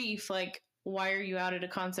of grief, like, why are you out at a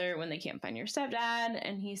concert when they can't find your stepdad?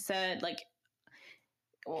 And he said, like,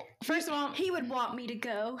 well, first of all, he would want me to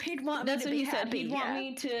go. He'd want me to be happy. That's what he said. He'd want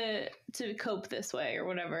me to cope this way or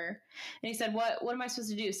whatever. And he said, what am I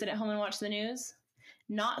supposed to do? Sit at home and watch the news?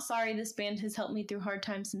 Not sorry, this band has helped me through hard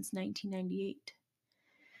times since 1998.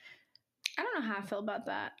 I don't know how I feel about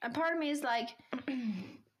that. A part of me is like,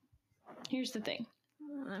 here's the thing.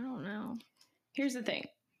 I don't know. Here's the thing.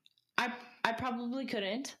 I probably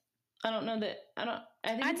couldn't. I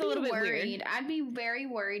think I'd it's a little bit weird. I'd be very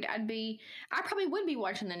worried. I probably would be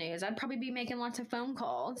watching the news. I'd probably be making lots of phone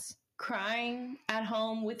calls. Crying at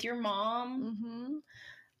home with your mom.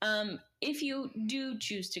 Mm-hmm. If you do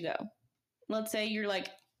choose to go, let's say you're like,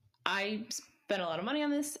 I spent a lot of money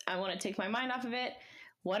on this. I want to take my mind off of it.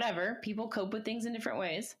 Whatever. People cope with things in different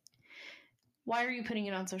ways. Why are you putting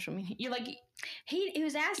it on social media? You're like... He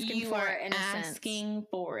was asking for it, in a sense. Asking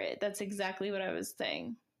for it. That's exactly what I was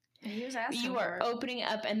saying. He was asking You are opening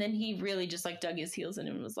up, and then he really just, like, dug his heels in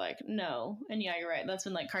and was like, no. And yeah, you're right. That's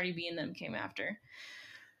when, like, Cardi B and them came after.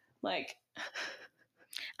 Like...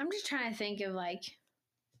 I'm just trying to think of, like...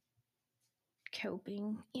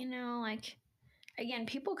 coping. You know, like, again,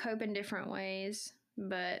 people cope in different ways,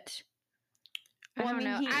 but I don't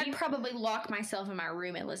know. I'd probably lock myself in my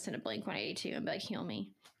room and listen to Blink-182 and be like, heal me.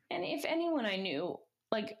 And if anyone I knew,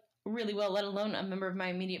 like, really well, let alone a member of my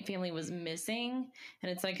immediate family was missing,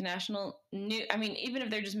 and it's like national news. I mean, even if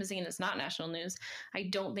they're just missing and it's not national news, I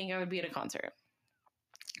don't think I would be at a concert.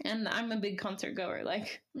 And I'm a big concert goer,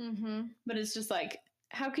 like, but it's just like,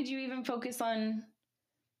 how could you even focus on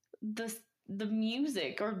the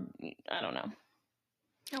music? Or I don't know.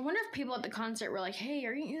 I wonder if people at the concert were like, hey,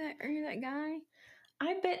 are you that guy?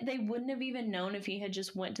 I bet they wouldn't have even known if he had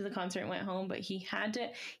just went to the concert and went home, but he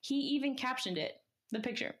even captioned it, the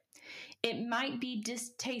picture. It might be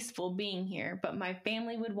distasteful being here, but my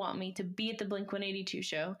family would want me to be at the Blink-182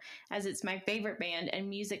 show, as it's my favorite band and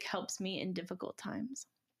music helps me in difficult times.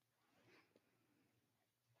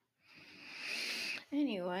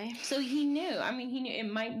 Anyway. So he knew. I mean, he knew it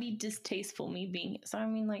might be distasteful me being. So, I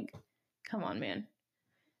mean, like, come on, man.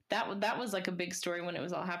 That was like a big story when it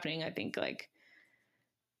was all happening. I think, like,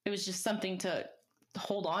 it was just something to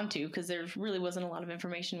hold on to because there really wasn't a lot of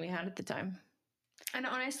information we had at the time. And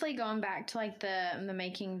honestly, going back to, like, the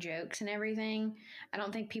making jokes and everything, I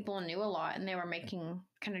don't think people knew a lot, and they were making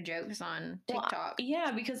kind of jokes on TikTok. Well,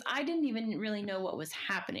 yeah, because I didn't even really know what was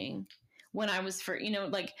happening when I was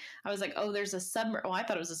like, I was like, oh, there's a submarine. Oh, I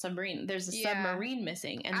thought it was a submarine. There's a submarine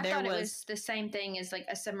missing. And it was the same thing as, like,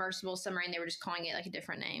 a submersible submarine. They were just calling it, like, a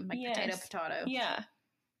different name, like potato. Yeah.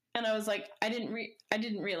 And I was like, I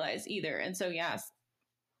didn't realize either. And so, yes,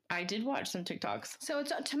 I did watch some TikToks. So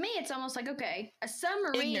to me, it's almost like, okay, a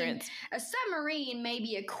submarine may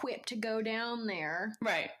be equipped to go down there.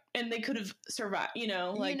 Right. And they could have survived, you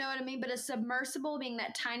know, like, you know what I mean? But a submersible being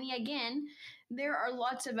that tiny, again, there are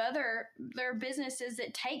lots of there are businesses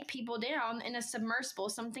that take people down in a submersible,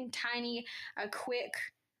 something tiny, a quick,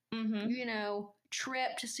 you know,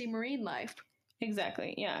 trip to see marine life.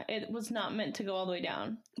 Exactly. Yeah. It was not meant to go all the way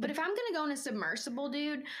down. But if I'm going to go in a submersible,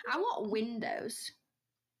 dude, I want windows.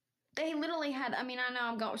 They literally had, I mean, I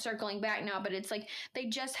know I'm circling back now, but it's like they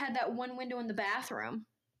just had that one window in the bathroom.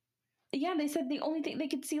 Yeah, they said the only thing they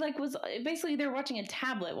could see, like, was basically they're watching a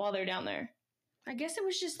tablet while they're down there. I guess it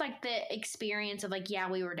was just like the experience of, like, yeah,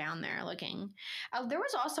 we were down there looking. There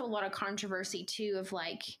was also a lot of controversy too of,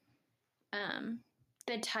 like,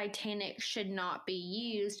 the Titanic should not be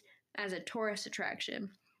used as a tourist attraction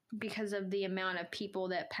because of the amount of people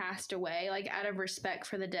that passed away, like, out of respect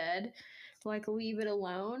for the dead. Like, leave it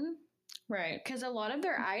alone. Right. Because a lot of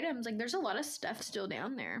their items, like, there's a lot of stuff still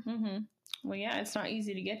down there. Well, yeah, it's not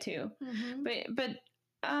easy to get to. But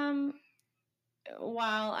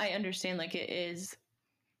while I understand, like, it is,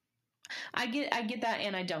 I get that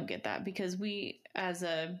and I don't get that, because we as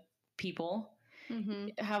a people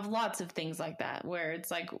have lots of things like that where it's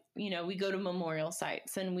like, you know, we go to memorial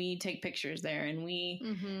sites and we take pictures there,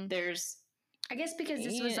 and there's, I guess because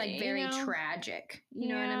this was, like, very tragic. You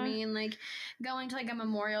know what I mean? Like, going to, like, a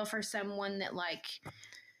memorial for someone that, like,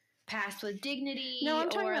 passed with dignity. No, I'm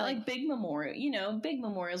talking about, like, big memorial, you know, big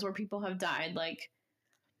memorials where people have died, like,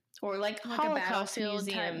 or like Holocaust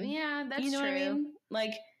Museum. Type. Yeah, that's true. You know what I mean?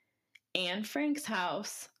 Like Anne Frank's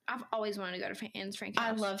house. I've always wanted to go to Anne Frank's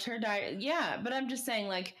house. I loved her diary. Yeah, but I'm just saying,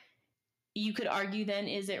 like, you could argue then,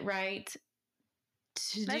 is it right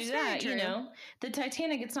to do that? You know, the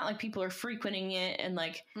Titanic, it's not like people are frequenting it and,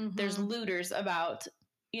 like, there's looters about,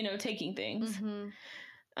 you know, taking things.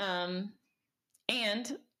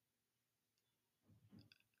 And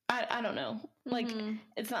I don't know. Like,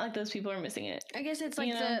 it's not like those people are missing it. I guess it's like,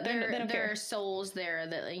 you know, there are souls there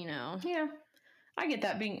that, you know. Yeah. I get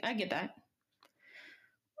that.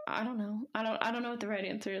 I don't know. I don't know what the right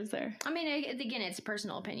answer is there. I mean, again, it's a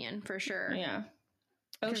personal opinion for sure. Yeah.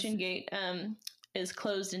 Oceangate is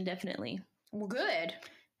closed indefinitely. Well, good.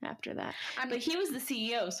 After that. But he was the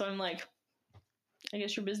CEO, so I'm like, I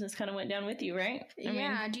guess your business kind of went down with you, right? I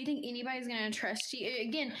mean, do you think anybody's going to trust you?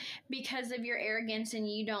 Again, because of your arrogance and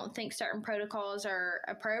you don't think certain protocols are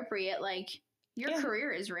appropriate, like, your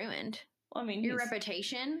career is ruined. Well, I mean, your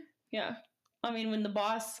reputation. Yeah. I mean, when the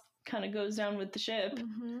boss kind of goes down with the ship,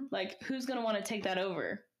 like, who's going to want to take that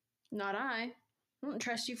over? Not I. I don't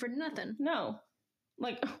trust you for nothing. No.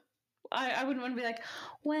 Like, I wouldn't want to be like,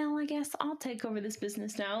 well, I guess I'll take over this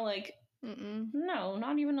business now. Like, no,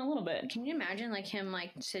 not even a little bit. Can you imagine, like, him,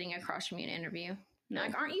 like, sitting across from you in an interview? No.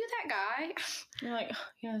 Like, aren't you that guy? You're like,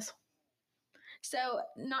 yes. So,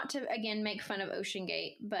 not to, again, make fun of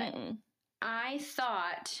Oceangate, but I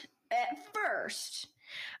thought at first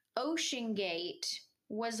Oceangate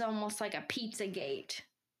was almost like a Pizzagate.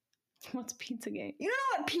 What's Pizzagate? You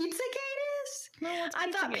don't know what Pizzagate is? No, what's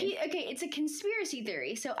I thought Pizzagate? okay, it's a conspiracy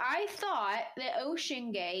theory. So I thought that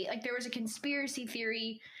Oceangate, like there was a conspiracy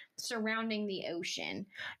theory surrounding the ocean.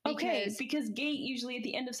 Because gate usually at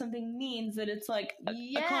the end of something means that it's like a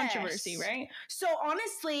Yes. controversy, right? So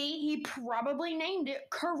honestly, he probably named it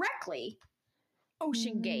correctly.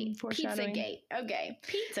 Oceangate, foreshadowing. Pizzagate. Okay,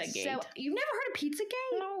 Pizzagate. So you've never heard of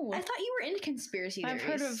Pizzagate? No. I thought you were into conspiracy theories. I've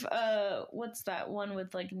heard of what's that one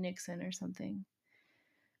with like Nixon or something?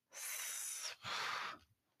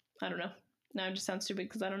 I don't know. Now I just sound stupid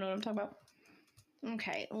because I don't know what I'm talking about.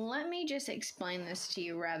 Okay, let me just explain this to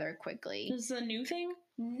you rather quickly. This is a new thing?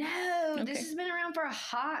 No, Okay. this has been around for a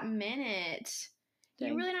hot minute. Dang.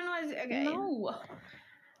 You really don't know what okay. No.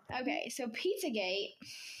 Okay, so Pizzagate.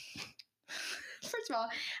 First of all,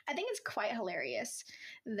 I think it's quite hilarious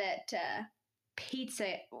that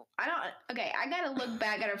pizza. I gotta look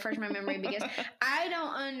back, gotta refresh my memory because I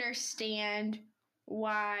don't understand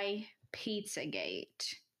why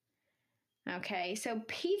Pizzagate. Okay, so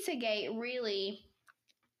Pizzagate really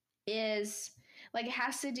is like it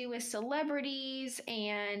has to do with celebrities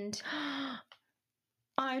and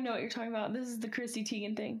I know what you're talking about. This is the Chrissy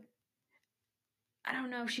Teigen thing. I don't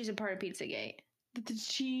know if she's a part of Pizzagate. The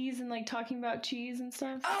cheese and like talking about cheese and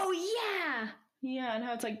stuff. Oh yeah. Yeah, and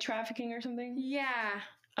how it's like trafficking or something. Yeah.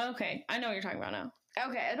 Okay, I know what you're talking about now.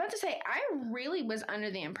 Okay, I was about to say, I really was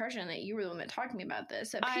under the impression that you were the one that talked to me about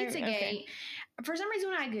this. So Pizzagate, for some reason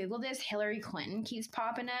when I Googled this, Hillary Clinton keeps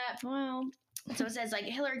popping up. Well, so it says like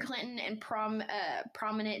Hillary Clinton and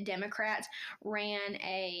prominent Democrats ran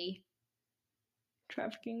a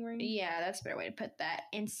trafficking ring. Yeah, that's a better way to put that.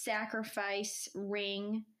 And sacrifice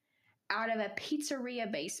ring out of a pizzeria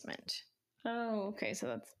basement. Oh, okay. So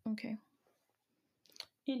that's okay.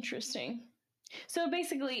 Interesting. So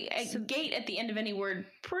basically, a gate at the end of any word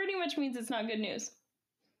pretty much means it's not good news.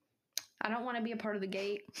 I don't want to be a part of the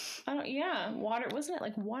gate. Yeah. Wasn't it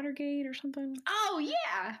like Watergate or something? Oh,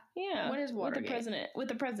 yeah. Yeah. What is Watergate? With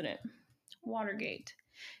the president. Watergate.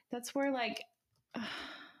 That's where like...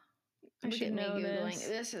 I should know Googling.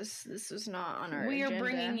 This is not on our We agenda. are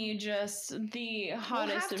bringing you just the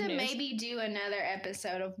hottest of news. We'll have to maybe do another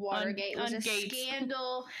episode of Watergate. It was a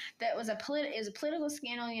scandal that was a political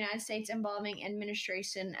scandal in the United States involving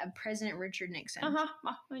administration of President Richard Nixon. I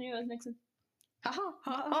knew it was Nixon.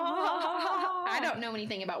 I don't know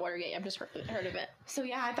anything about Watergate. I've just heard of it. So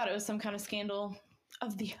yeah, I thought it was some kind of scandal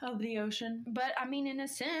of the ocean. But I mean, in a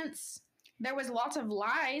sense, there was lots of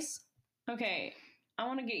lies. Okay. I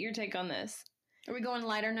want to get your take on this. Are we going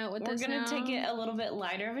lighter note with this? We're going to take it a little bit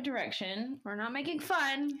lighter of a direction. We're not making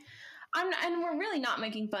fun. And we're really not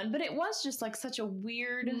making fun, but it was just like such a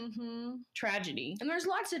weird tragedy. And there's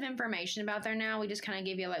lots of information about there now. We just kind of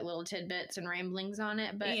gave you like little tidbits and ramblings on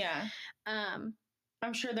it. But yeah, I'm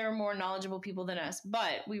sure there are more knowledgeable people than us,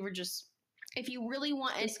 but we were just... If you really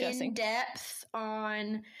want an in-depth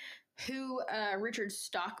on... who Richard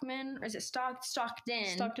Stockman, or is it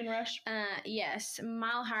Stockton Rush? Yes,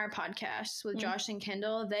 Mile Higher Podcast with Josh and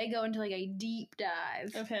Kendall. They go into like a deep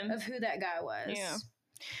dive of him, of who that guy was. Yeah.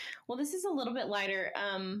 Well, this is a little bit lighter,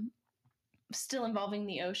 still involving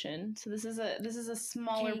the ocean. So this is a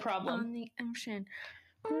smaller problem. On the ocean.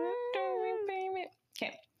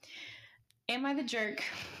 Okay. Am I the jerk?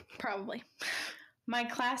 Probably. My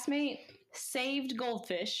classmate saved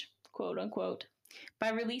goldfish, quote unquote, by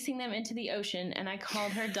releasing them into the ocean, and I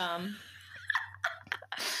called her dumb.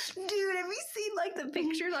 Dude, have you seen like the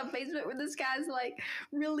pictures on Facebook where this guy's like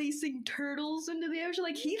releasing turtles into the ocean?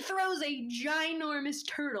 Like he throws a ginormous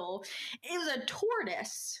turtle. It was a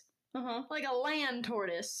tortoise. Like a land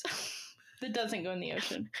tortoise. That doesn't go in the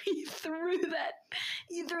ocean. He threw that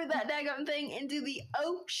daggone thing into the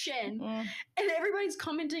ocean. And everybody's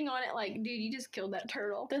commenting on it like, dude, you just killed that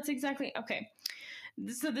turtle. That's exactly okay.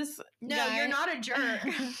 So you're not a jerk.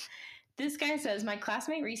 This guy says, my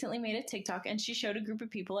classmate recently made a TikTok and she showed a group of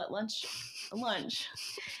people at lunch.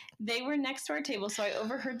 They were next to our table, so I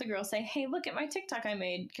overheard the girl say, hey, look at my TikTok I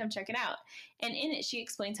made. Come check it out. And in it, she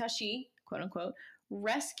explains how she, quote unquote,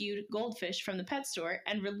 rescued goldfish from the pet store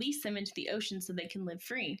and released them into the ocean so they can live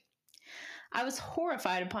free. I was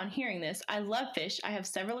horrified upon hearing this. I love fish. I have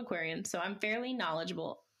several aquariums, so I'm fairly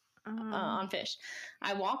knowledgeable on fish.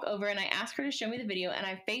 I walk over and I ask her to show me the video, and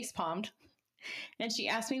I face palmed. And she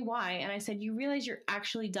asked me why, and I said, you realize you're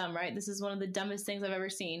actually dumb, right? This is one of the dumbest things I've ever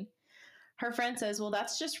seen. Her friend says, well,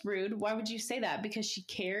 that's just rude. Why would you say that? Because she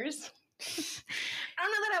cares? I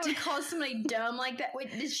don't know that I would call somebody dumb like that.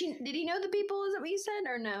 Wait, did he know the people? Is that what you said,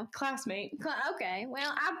 or no? Classmate. Okay,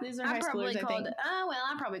 well, These are high schoolers, I think.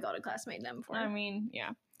 I probably called a classmate dumb before. I mean,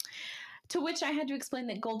 yeah. To which I had to explain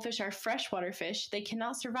that goldfish are freshwater fish. They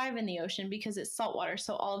cannot survive in the ocean because it's saltwater,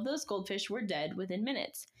 so all of those goldfish were dead within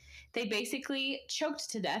minutes. They basically choked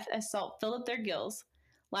to death as salt filled up their gills.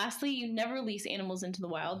 Lastly, you never release animals into the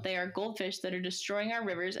wild. They are goldfish that are destroying our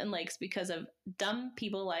rivers and lakes because of dumb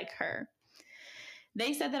people like her.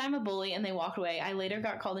 They said that I'm a bully and they walked away. I later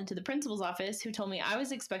got called into the principal's office, who told me I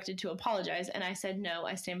was expected to apologize, and I said no,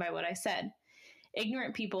 I stand by what I said.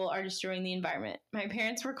 Ignorant people are destroying the environment. My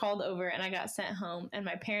parents were called over and I got sent home, and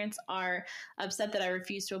my parents are upset that I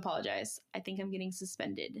refused to apologize. I think I'm getting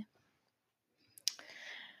suspended.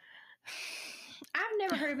 I've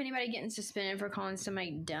never heard of anybody getting suspended for calling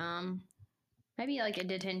somebody dumb. Maybe like a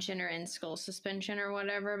detention or in-school suspension or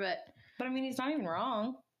whatever, But I mean, he's not even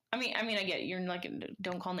wrong. I mean, I get it. You're like,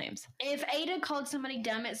 don't call names. If Ada called somebody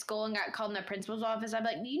dumb at school and got called in the principal's office, I'd be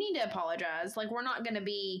like, you need to apologize. Like, we're not going to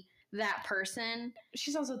be that person.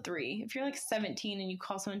 She's also 3. If you're like 17 and you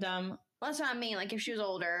call someone dumb. Well, that's what I mean. Like, if she was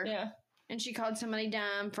older. Yeah. And she called somebody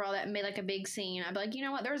dumb for all that and made like a big scene, I'd be like, you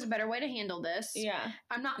know what? There was a better way to handle this. Yeah.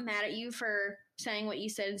 I'm not mad at you for saying what you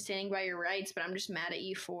said and standing by your rights, but I'm just mad at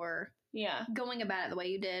you for going about it the way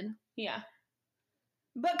you did. Yeah.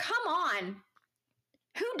 But come on.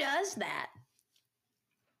 Who does that?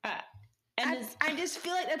 I just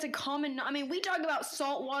feel like that's a common... I mean, we talk about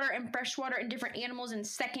saltwater and freshwater and different animals in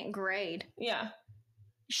 2nd grade. Yeah.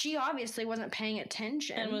 She obviously wasn't paying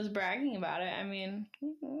attention. And was bragging about it. I mean...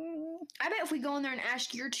 I bet if we go in there and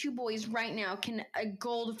ask your 2 boys right now, can a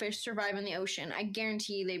goldfish survive in the ocean? I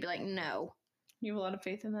guarantee you they'd be like, no. You have a lot of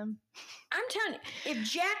faith in them. I'm telling you, if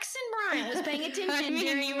Jackson Bryant was paying attention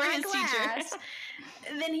during my class,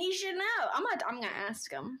 then he should know. I'm gonna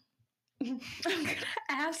ask him. I'm gonna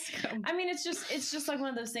ask him. I mean, it's just like one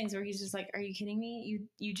of those things where he's just like, "Are you kidding me?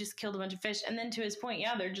 You just killed a bunch of fish." And then to his point,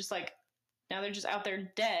 yeah, they're just like, now they're just out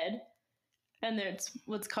there dead, and that's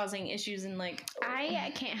what's causing issues. And like,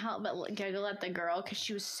 I can't help but giggle at the girl because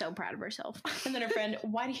she was so proud of herself. And then her friend,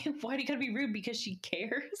 why do you gotta be rude? Because she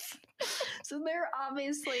cares. So they're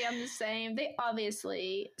obviously on the same. They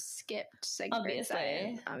obviously skipped segments.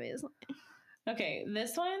 Obviously. Okay,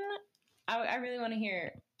 this one, I really want to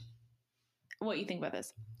hear what you think about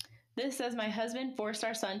this. This says, my husband forced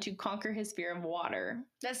our son to conquer his fear of water.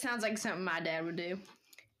 That sounds like something my dad would do.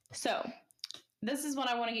 So, this is what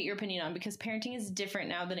I want to get your opinion on, because parenting is different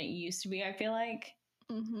now than it used to be, I feel like.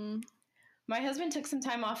 Mm-hmm. My husband took some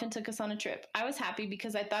time off and took us on a trip. I was happy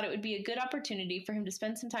because I thought it would be a good opportunity for him to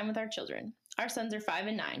spend some time with our children. Our sons are 5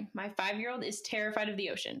 and 9. My 5-year-old is terrified of the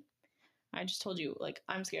ocean. I just told you, like,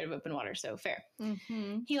 I'm scared of open water, so fair.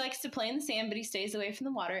 Mm-hmm. He likes to play in the sand, but he stays away from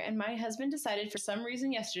the water, and my husband decided for some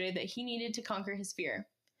reason yesterday that he needed to conquer his fear.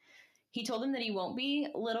 He told him that he won't be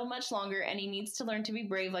little much longer, and he needs to learn to be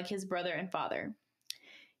brave like his brother and father.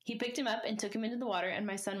 He picked him up and took him into the water, and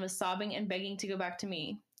my son was sobbing and begging to go back to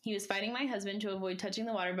me. He was fighting my husband to avoid touching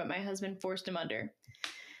the water, but my husband forced him under.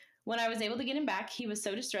 When I was able to get him back, he was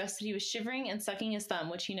so distressed that he was shivering and sucking his thumb,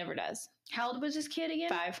 which he never does. How old was this kid again?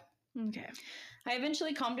 5. Okay. I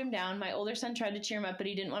eventually calmed him down. My older son tried to cheer him up, but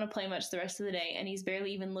he didn't want to play much the rest of the day, and he's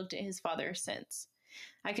barely even looked at his father since.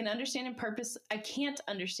 I can't understand him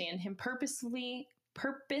purposely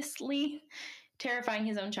terrifying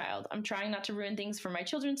his own child. I'm trying not to ruin things for my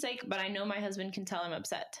children's sake, but I know my husband can tell I'm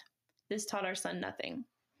upset. This taught our son nothing.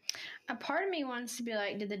 A part of me wants to be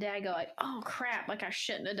like, did the dad go like, oh crap, like I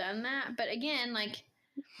shouldn't have done that? But again, like,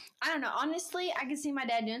 I don't know. Honestly, I could see my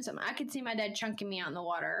dad doing something. I could see my dad chunking me out in the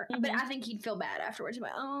water, but I think he'd feel bad afterwards.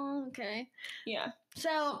 Like, oh, okay. Yeah. So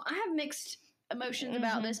I have mixed emotions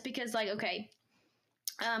about this because, like, okay,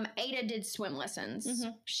 Ada did swim lessons.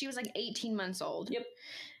 She was like 18 months old. Yep.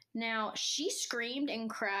 Now, she screamed and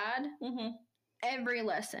cried every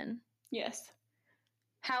lesson. Yes.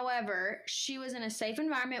 However, she was in a safe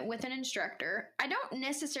environment with an instructor. I don't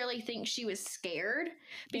necessarily think she was scared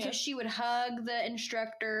because she would hug the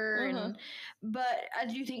instructor, but I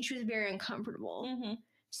do think she was very uncomfortable.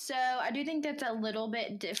 So I do think that's a little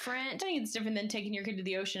bit different. I think it's different than taking your kid to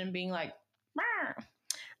the ocean and being like, "Rah."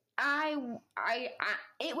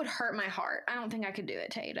 It would hurt my heart. I don't think I could do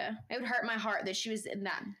it to Ada. It would hurt my heart that she was in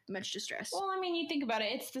that much distress. Well, I mean, you think about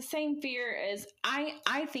it. It's the same fear as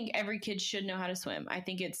I think every kid should know how to swim. I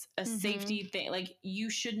think it's a safety thing. Like,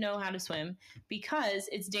 you should know how to swim because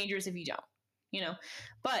it's dangerous if you don't, you know.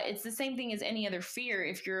 But it's the same thing as any other fear.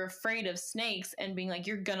 If you're afraid of snakes and being like,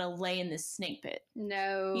 you're going to lay in this snake pit.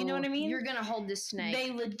 No. You know what I mean? You're going to hold this snake.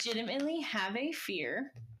 They legitimately have a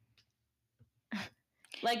fear.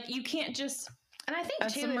 Like, you can't just, and I think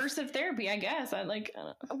that's immersive therapy, I guess. I was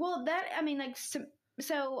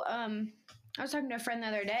talking to a friend the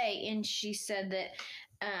other day, and she said that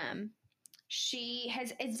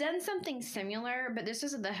it's done something similar, but this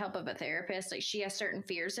is with the help of a therapist. Like, she has certain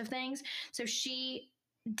fears of things. So she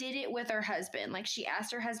did it with her husband. Like, she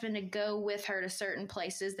asked her husband to go with her to certain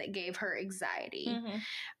places that gave her anxiety. Mm-hmm.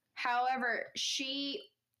 However, she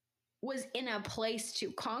was in a place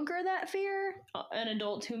to conquer that fear. An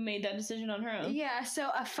adult who made that decision on her own. Yeah, so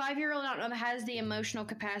a 5-year-old I don't know has the emotional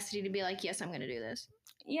capacity to be like, yes, I'm going to do this.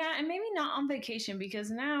 Yeah, and maybe not on vacation, because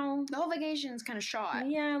now the whole vacation is kind of shot.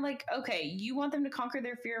 Yeah, like, okay, you want them to conquer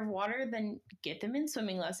their fear of water, then get them in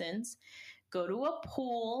swimming lessons. Go to a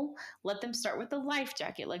pool. Let them start with the life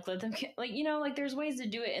jacket. Like, let them like, you know, like, there's ways to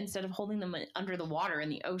do it instead of holding them under the water in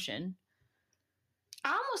the ocean.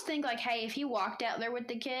 I almost think, like, hey, if he walked out there with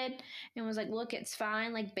the kid and was like, look, it's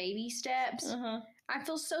fine, like, baby steps. I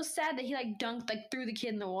feel so sad that he, like, dunked, like, threw the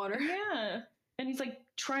kid in the water. Yeah. And he's, like,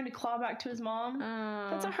 trying to claw back to his mom.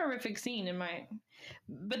 That's a horrific scene in my...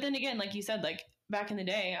 But then again, like you said, like, back in the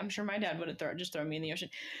day, I'm sure my dad would have just thrown me in the ocean.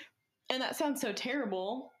 And that sounds so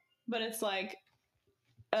terrible, but it's like...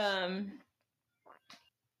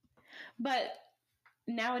 But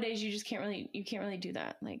nowadays, you can't really do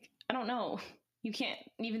that. Like, I don't know. You can't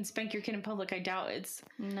even spank your kid in public. I doubt it's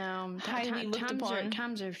highly looked upon.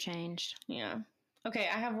 Times have changed. Yeah. Okay,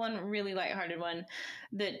 I have one really lighthearted one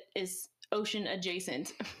that is ocean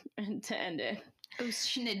adjacent to end it.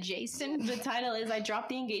 Ocean adjacent? The title is, I dropped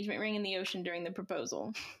the engagement ring in the ocean during the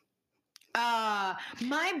proposal.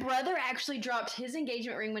 My brother actually dropped his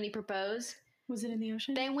engagement ring when he proposed. Was it in the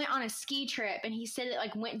ocean? They went on a ski trip, and he said it,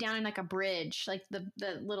 like, went down in, like, a bridge, like the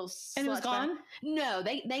little... And it was gone? No,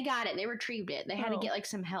 they got it. They retrieved it. They had to get, like,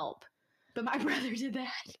 some help. But my brother did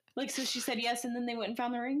that. Like, so she said yes, and then they went and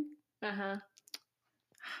found the ring? Uh-huh.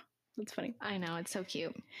 That's funny. I know, it's so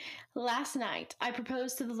cute. Last night, I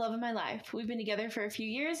proposed to the love of my life. We've been together for a few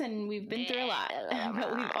years, and we've been through a lot,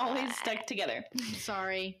 but we've always stuck together.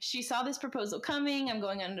 Sorry. She saw this proposal coming. I'm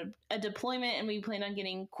going on a deployment, and we plan on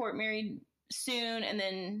getting court married soon, and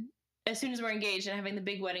then as soon as we're engaged and having the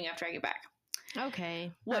big wedding after I get back.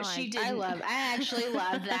 Okay. She did. I actually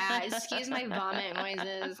love that. Excuse my vomit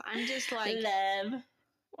noises. I'm just like... Love.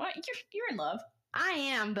 What? You're in love. I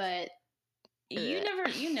am, but... You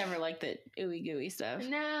never like the ooey gooey stuff.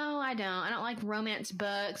 No, I don't. I don't like romance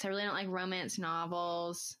books. I really don't like romance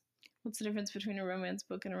novels. What's the difference between a romance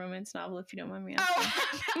book and a romance novel, if you don't mind me asking?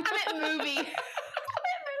 Oh, I meant movie.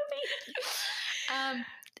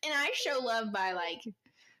 And I show love by, like,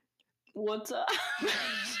 what's up?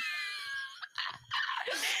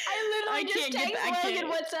 I literally just text Logan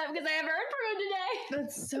what's up because I haven't heard from him today.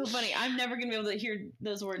 That's so funny. I'm never going to be able to hear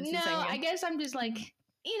those words. No, I guess I'm just like,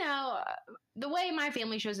 you know, the way my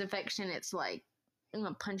family shows affection, it's like, I'm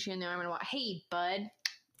going to punch you in the arm and walk, hey, bud.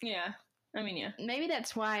 Yeah. I mean, yeah. Maybe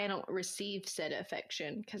that's why I don't receive said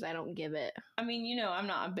affection, because I don't give it. I mean, you know, I'm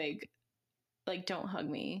not a big... Like, don't hug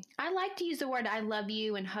me. I like to use the word I love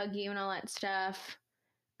you and hug you and all that stuff.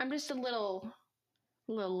 I'm just a little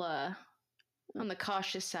on the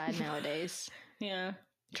cautious side nowadays. Yeah.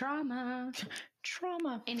 Trauma.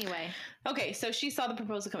 Anyway. Okay, so she saw the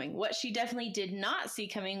proposal coming. What she definitely did not see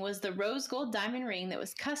coming was the rose gold diamond ring that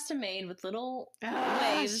was custom made with little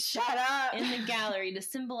waves in the gallery to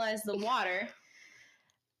symbolize the water.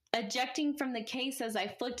 Ejecting from the case as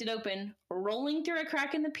I flicked it open, rolling through a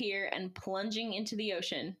crack in the pier, and plunging into the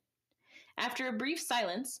ocean. After a brief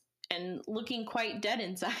silence, and looking quite dead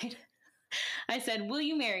inside, I said, will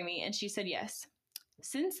you marry me? And she said yes.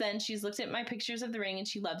 Since then, she's looked at my pictures of the ring and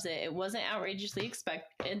she loves it. It wasn't outrageously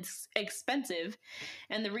expensive,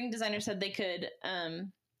 and the ring designer said they could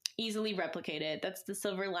easily replicate it. That's the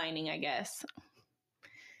silver lining, I guess.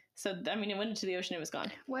 So, I mean, it went into the ocean, it was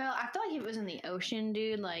gone. Well, I feel like if it was in the ocean,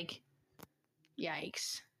 dude, like,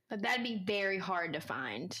 yikes. But that'd be very hard to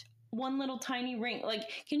find. One little tiny ring. Like,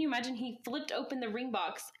 can you imagine he flipped open the ring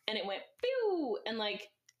box and it went, pew! And, like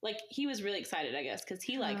he was really excited, I guess, because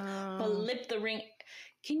he, flipped the ring.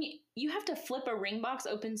 You have to flip a ring box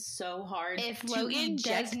open so hard. If Logan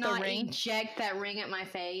does not eject that ring at my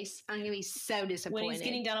face, I'm going to be so disappointed. When he's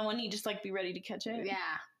getting down on one knee, just, be ready to catch it. Yeah,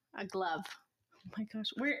 a glove. Oh my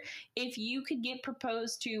gosh. If you could get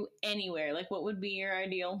proposed to anywhere, what would be your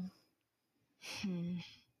ideal?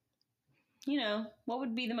 You know, what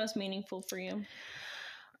would be the most meaningful for you?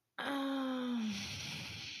 I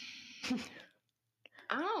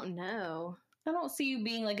don't know. I don't see you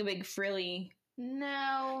being a big frilly.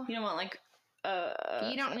 No. You don't want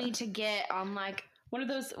you don't need to get on what are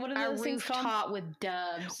those things called? Rooftop with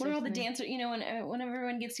doves. What are all the dancers? You know, when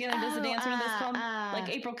everyone gets together and does a dance. What are those called? Like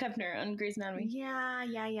April Kepner on Grey's Anatomy.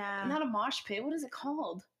 Yeah. Not a mosh pit. What is it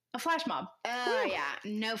called? A flash mob. Oh yeah,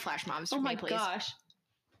 no flash mobs. Oh my please. Gosh.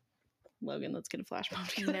 Logan, let's get a flash mob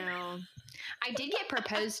together. No. I did get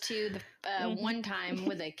proposed to the one time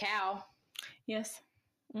with a cow. Yes.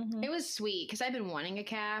 Mm-hmm. It was sweet because I've been wanting a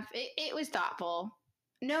calf. It was thoughtful.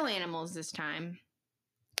 No animals this time.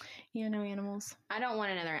 Yeah, no animals. I don't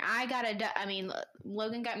want another.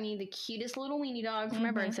 Logan got me the cutest little weenie dog for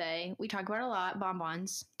my birthday. We talk about it a lot.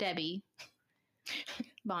 Bonbons. Debbie.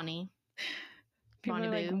 Bonnie. People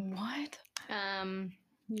Bonnie are Boo. like, what?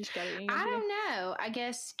 You just got it. I don't know. I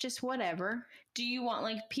guess just whatever. Do you want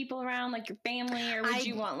like people around, like your family, or would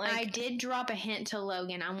you want like? I did drop a hint to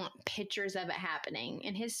Logan. I want pictures of it happening,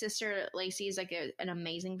 and his sister Lacey is like an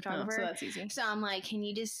amazing photographer. So that's easy. So I'm like, can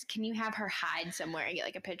you have her hide somewhere and get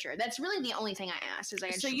like a picture? That's really the only thing I asked. Is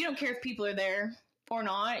like, so you don't care if people are there or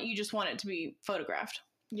not. You just want it to be photographed.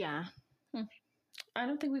 Yeah. I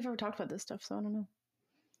don't think we've ever talked about this stuff, so I don't know.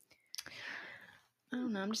 I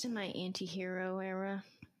don't know. I'm just in my anti-hero era.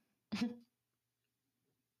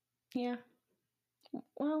 Yeah.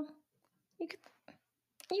 Well, you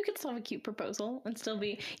could still have a cute proposal and still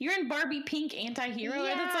be. You're in Barbie pink anti-hero.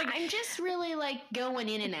 Yeah, That's like I'm just really like going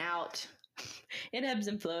in and out. It ebbs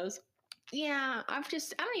and flows. Yeah, I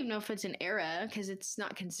don't even know if it's an era because it's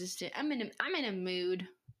not consistent. I'm in a mood.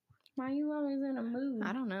 Why are you always in a mood?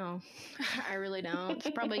 I don't know. I really don't. It's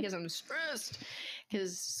probably because I'm stressed.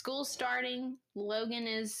 Because school's starting. Logan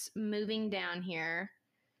is moving down here.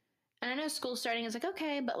 And I know school starting is like,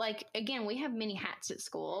 okay, but like, again, we have many hats at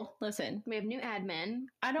school. Listen. We have new admin.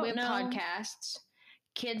 I don't know. We have podcasts.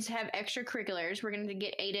 Kids have extracurriculars. We're going to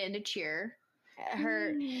get Ada into cheer.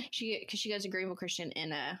 Because she goes to Greenville Christian,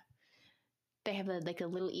 and they have like the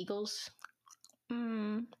Little Eagles.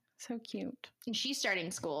 So cute. And she's starting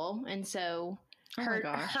school, and so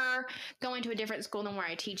her going to a different school than where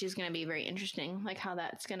I teach is going to be very interesting, like how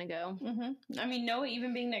that's going to go. I mean, Noah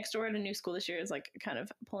even being next door at a new school this year is like kind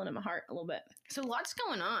of pulling at my heart a little bit. So lots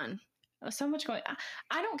going on. So much going on.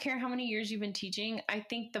 I don't care how many years you've been teaching. I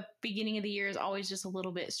think the beginning of the year is always just a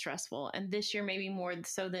little bit stressful, and this year maybe more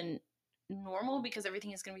so than normal because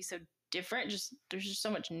everything is going to be so different. There's just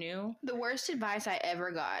so much new. The worst advice I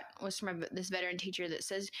ever got was from this veteran teacher that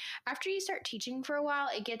says after you start teaching for a while,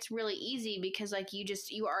 it gets really easy because like you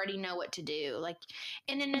already know what to do. Like,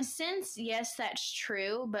 and in a sense, yes, that's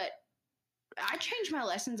true, but I change my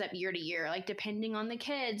lessons up year to year, like depending on the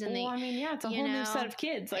kids and it's a whole new set of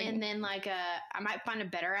kids. Like, and then like I might find a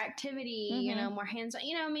better activity, more hands-on.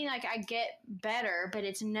 Like I get better, but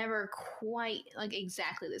it's never quite like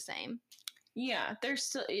exactly the same. Yeah, there's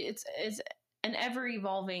still it's an ever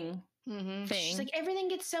evolving thing. She's like everything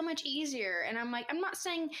gets so much easier, and I'm like, I'm not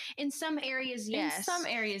saying in some areas yes. In some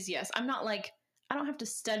areas yes. I'm not like I don't have to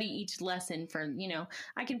study each lesson for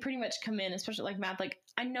I can pretty much come in, especially like math. Like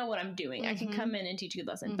I know what I'm doing. I can come in and teach a good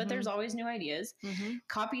lesson, but there's always new ideas.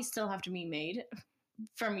 Copies still have to be made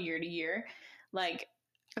from year to year. Like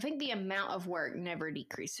I think the amount of work never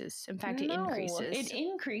decreases. In fact, it increases. It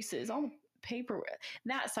increases. All the paper,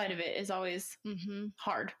 that side of it is always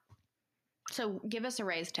hard. So give us a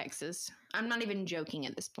raise, Texas. I'm not even joking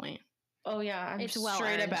at this point. Oh yeah, I'm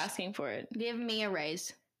straight up asking for it. Give me a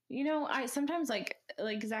raise. I sometimes like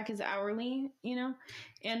Zach is hourly,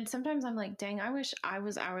 and sometimes I'm like, dang, I wish I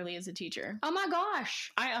was hourly as a teacher. Oh my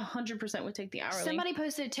gosh. I 100% would take the hourly. Somebody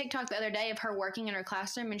posted a TikTok the other day of her working in her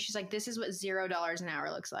classroom, and she's like, this is what $0 an hour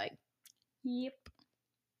looks like. Yep,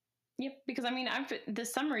 because I've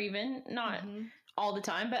this summer even, not all the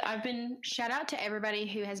time, but I've been... Shout out to everybody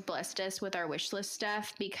who has blessed us with our wish list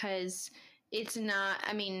stuff, because it's not,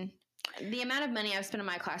 the amount of money I've spent in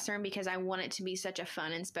my classroom because I want it to be such a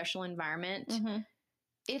fun and special environment,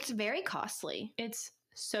 it's very costly. It's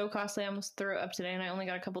so costly. I almost threw it up today, and I only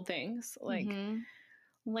got a couple things. Like...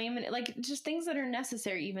 laminate, like just things that are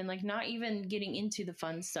necessary, even like not even getting into the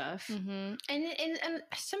fun stuff. And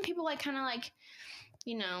some people like kind of like,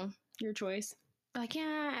 your choice. Like,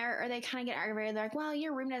 yeah, or they kind of get aggravated. They're like, well,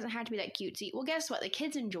 your room doesn't have to be that cutesy. Well, guess what? The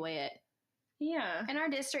kids enjoy it. Yeah. And our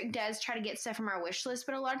district does try to get stuff from our wish list,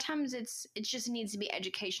 but a lot of times it just needs to be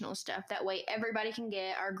educational stuff. That way everybody can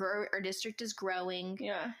get our district is growing.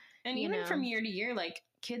 Yeah. And even from year to year, like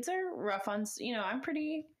kids are rough on, I'm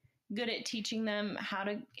pretty good at teaching them how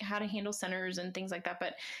to handle centers and things like that.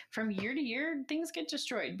 But from year to year, things get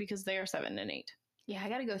destroyed because they are 7 and 8. Yeah. I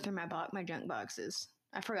got to go through my junk boxes.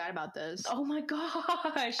 I forgot about those. Oh my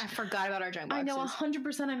gosh. I forgot about our junk boxes. I know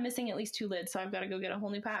 100% I'm missing at least 2 lids, so I've got to go get a whole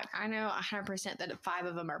new pack. I know 100% that 5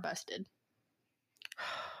 of them are busted.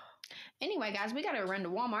 Anyway, guys, we got to run to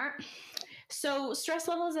Walmart. So stress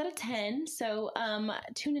level is at a 10. So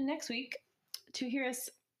tune in next week to hear us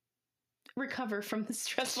recover from the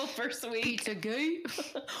stressful first week. Pizzagate.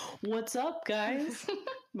 What's up, guys?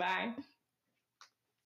 Bye.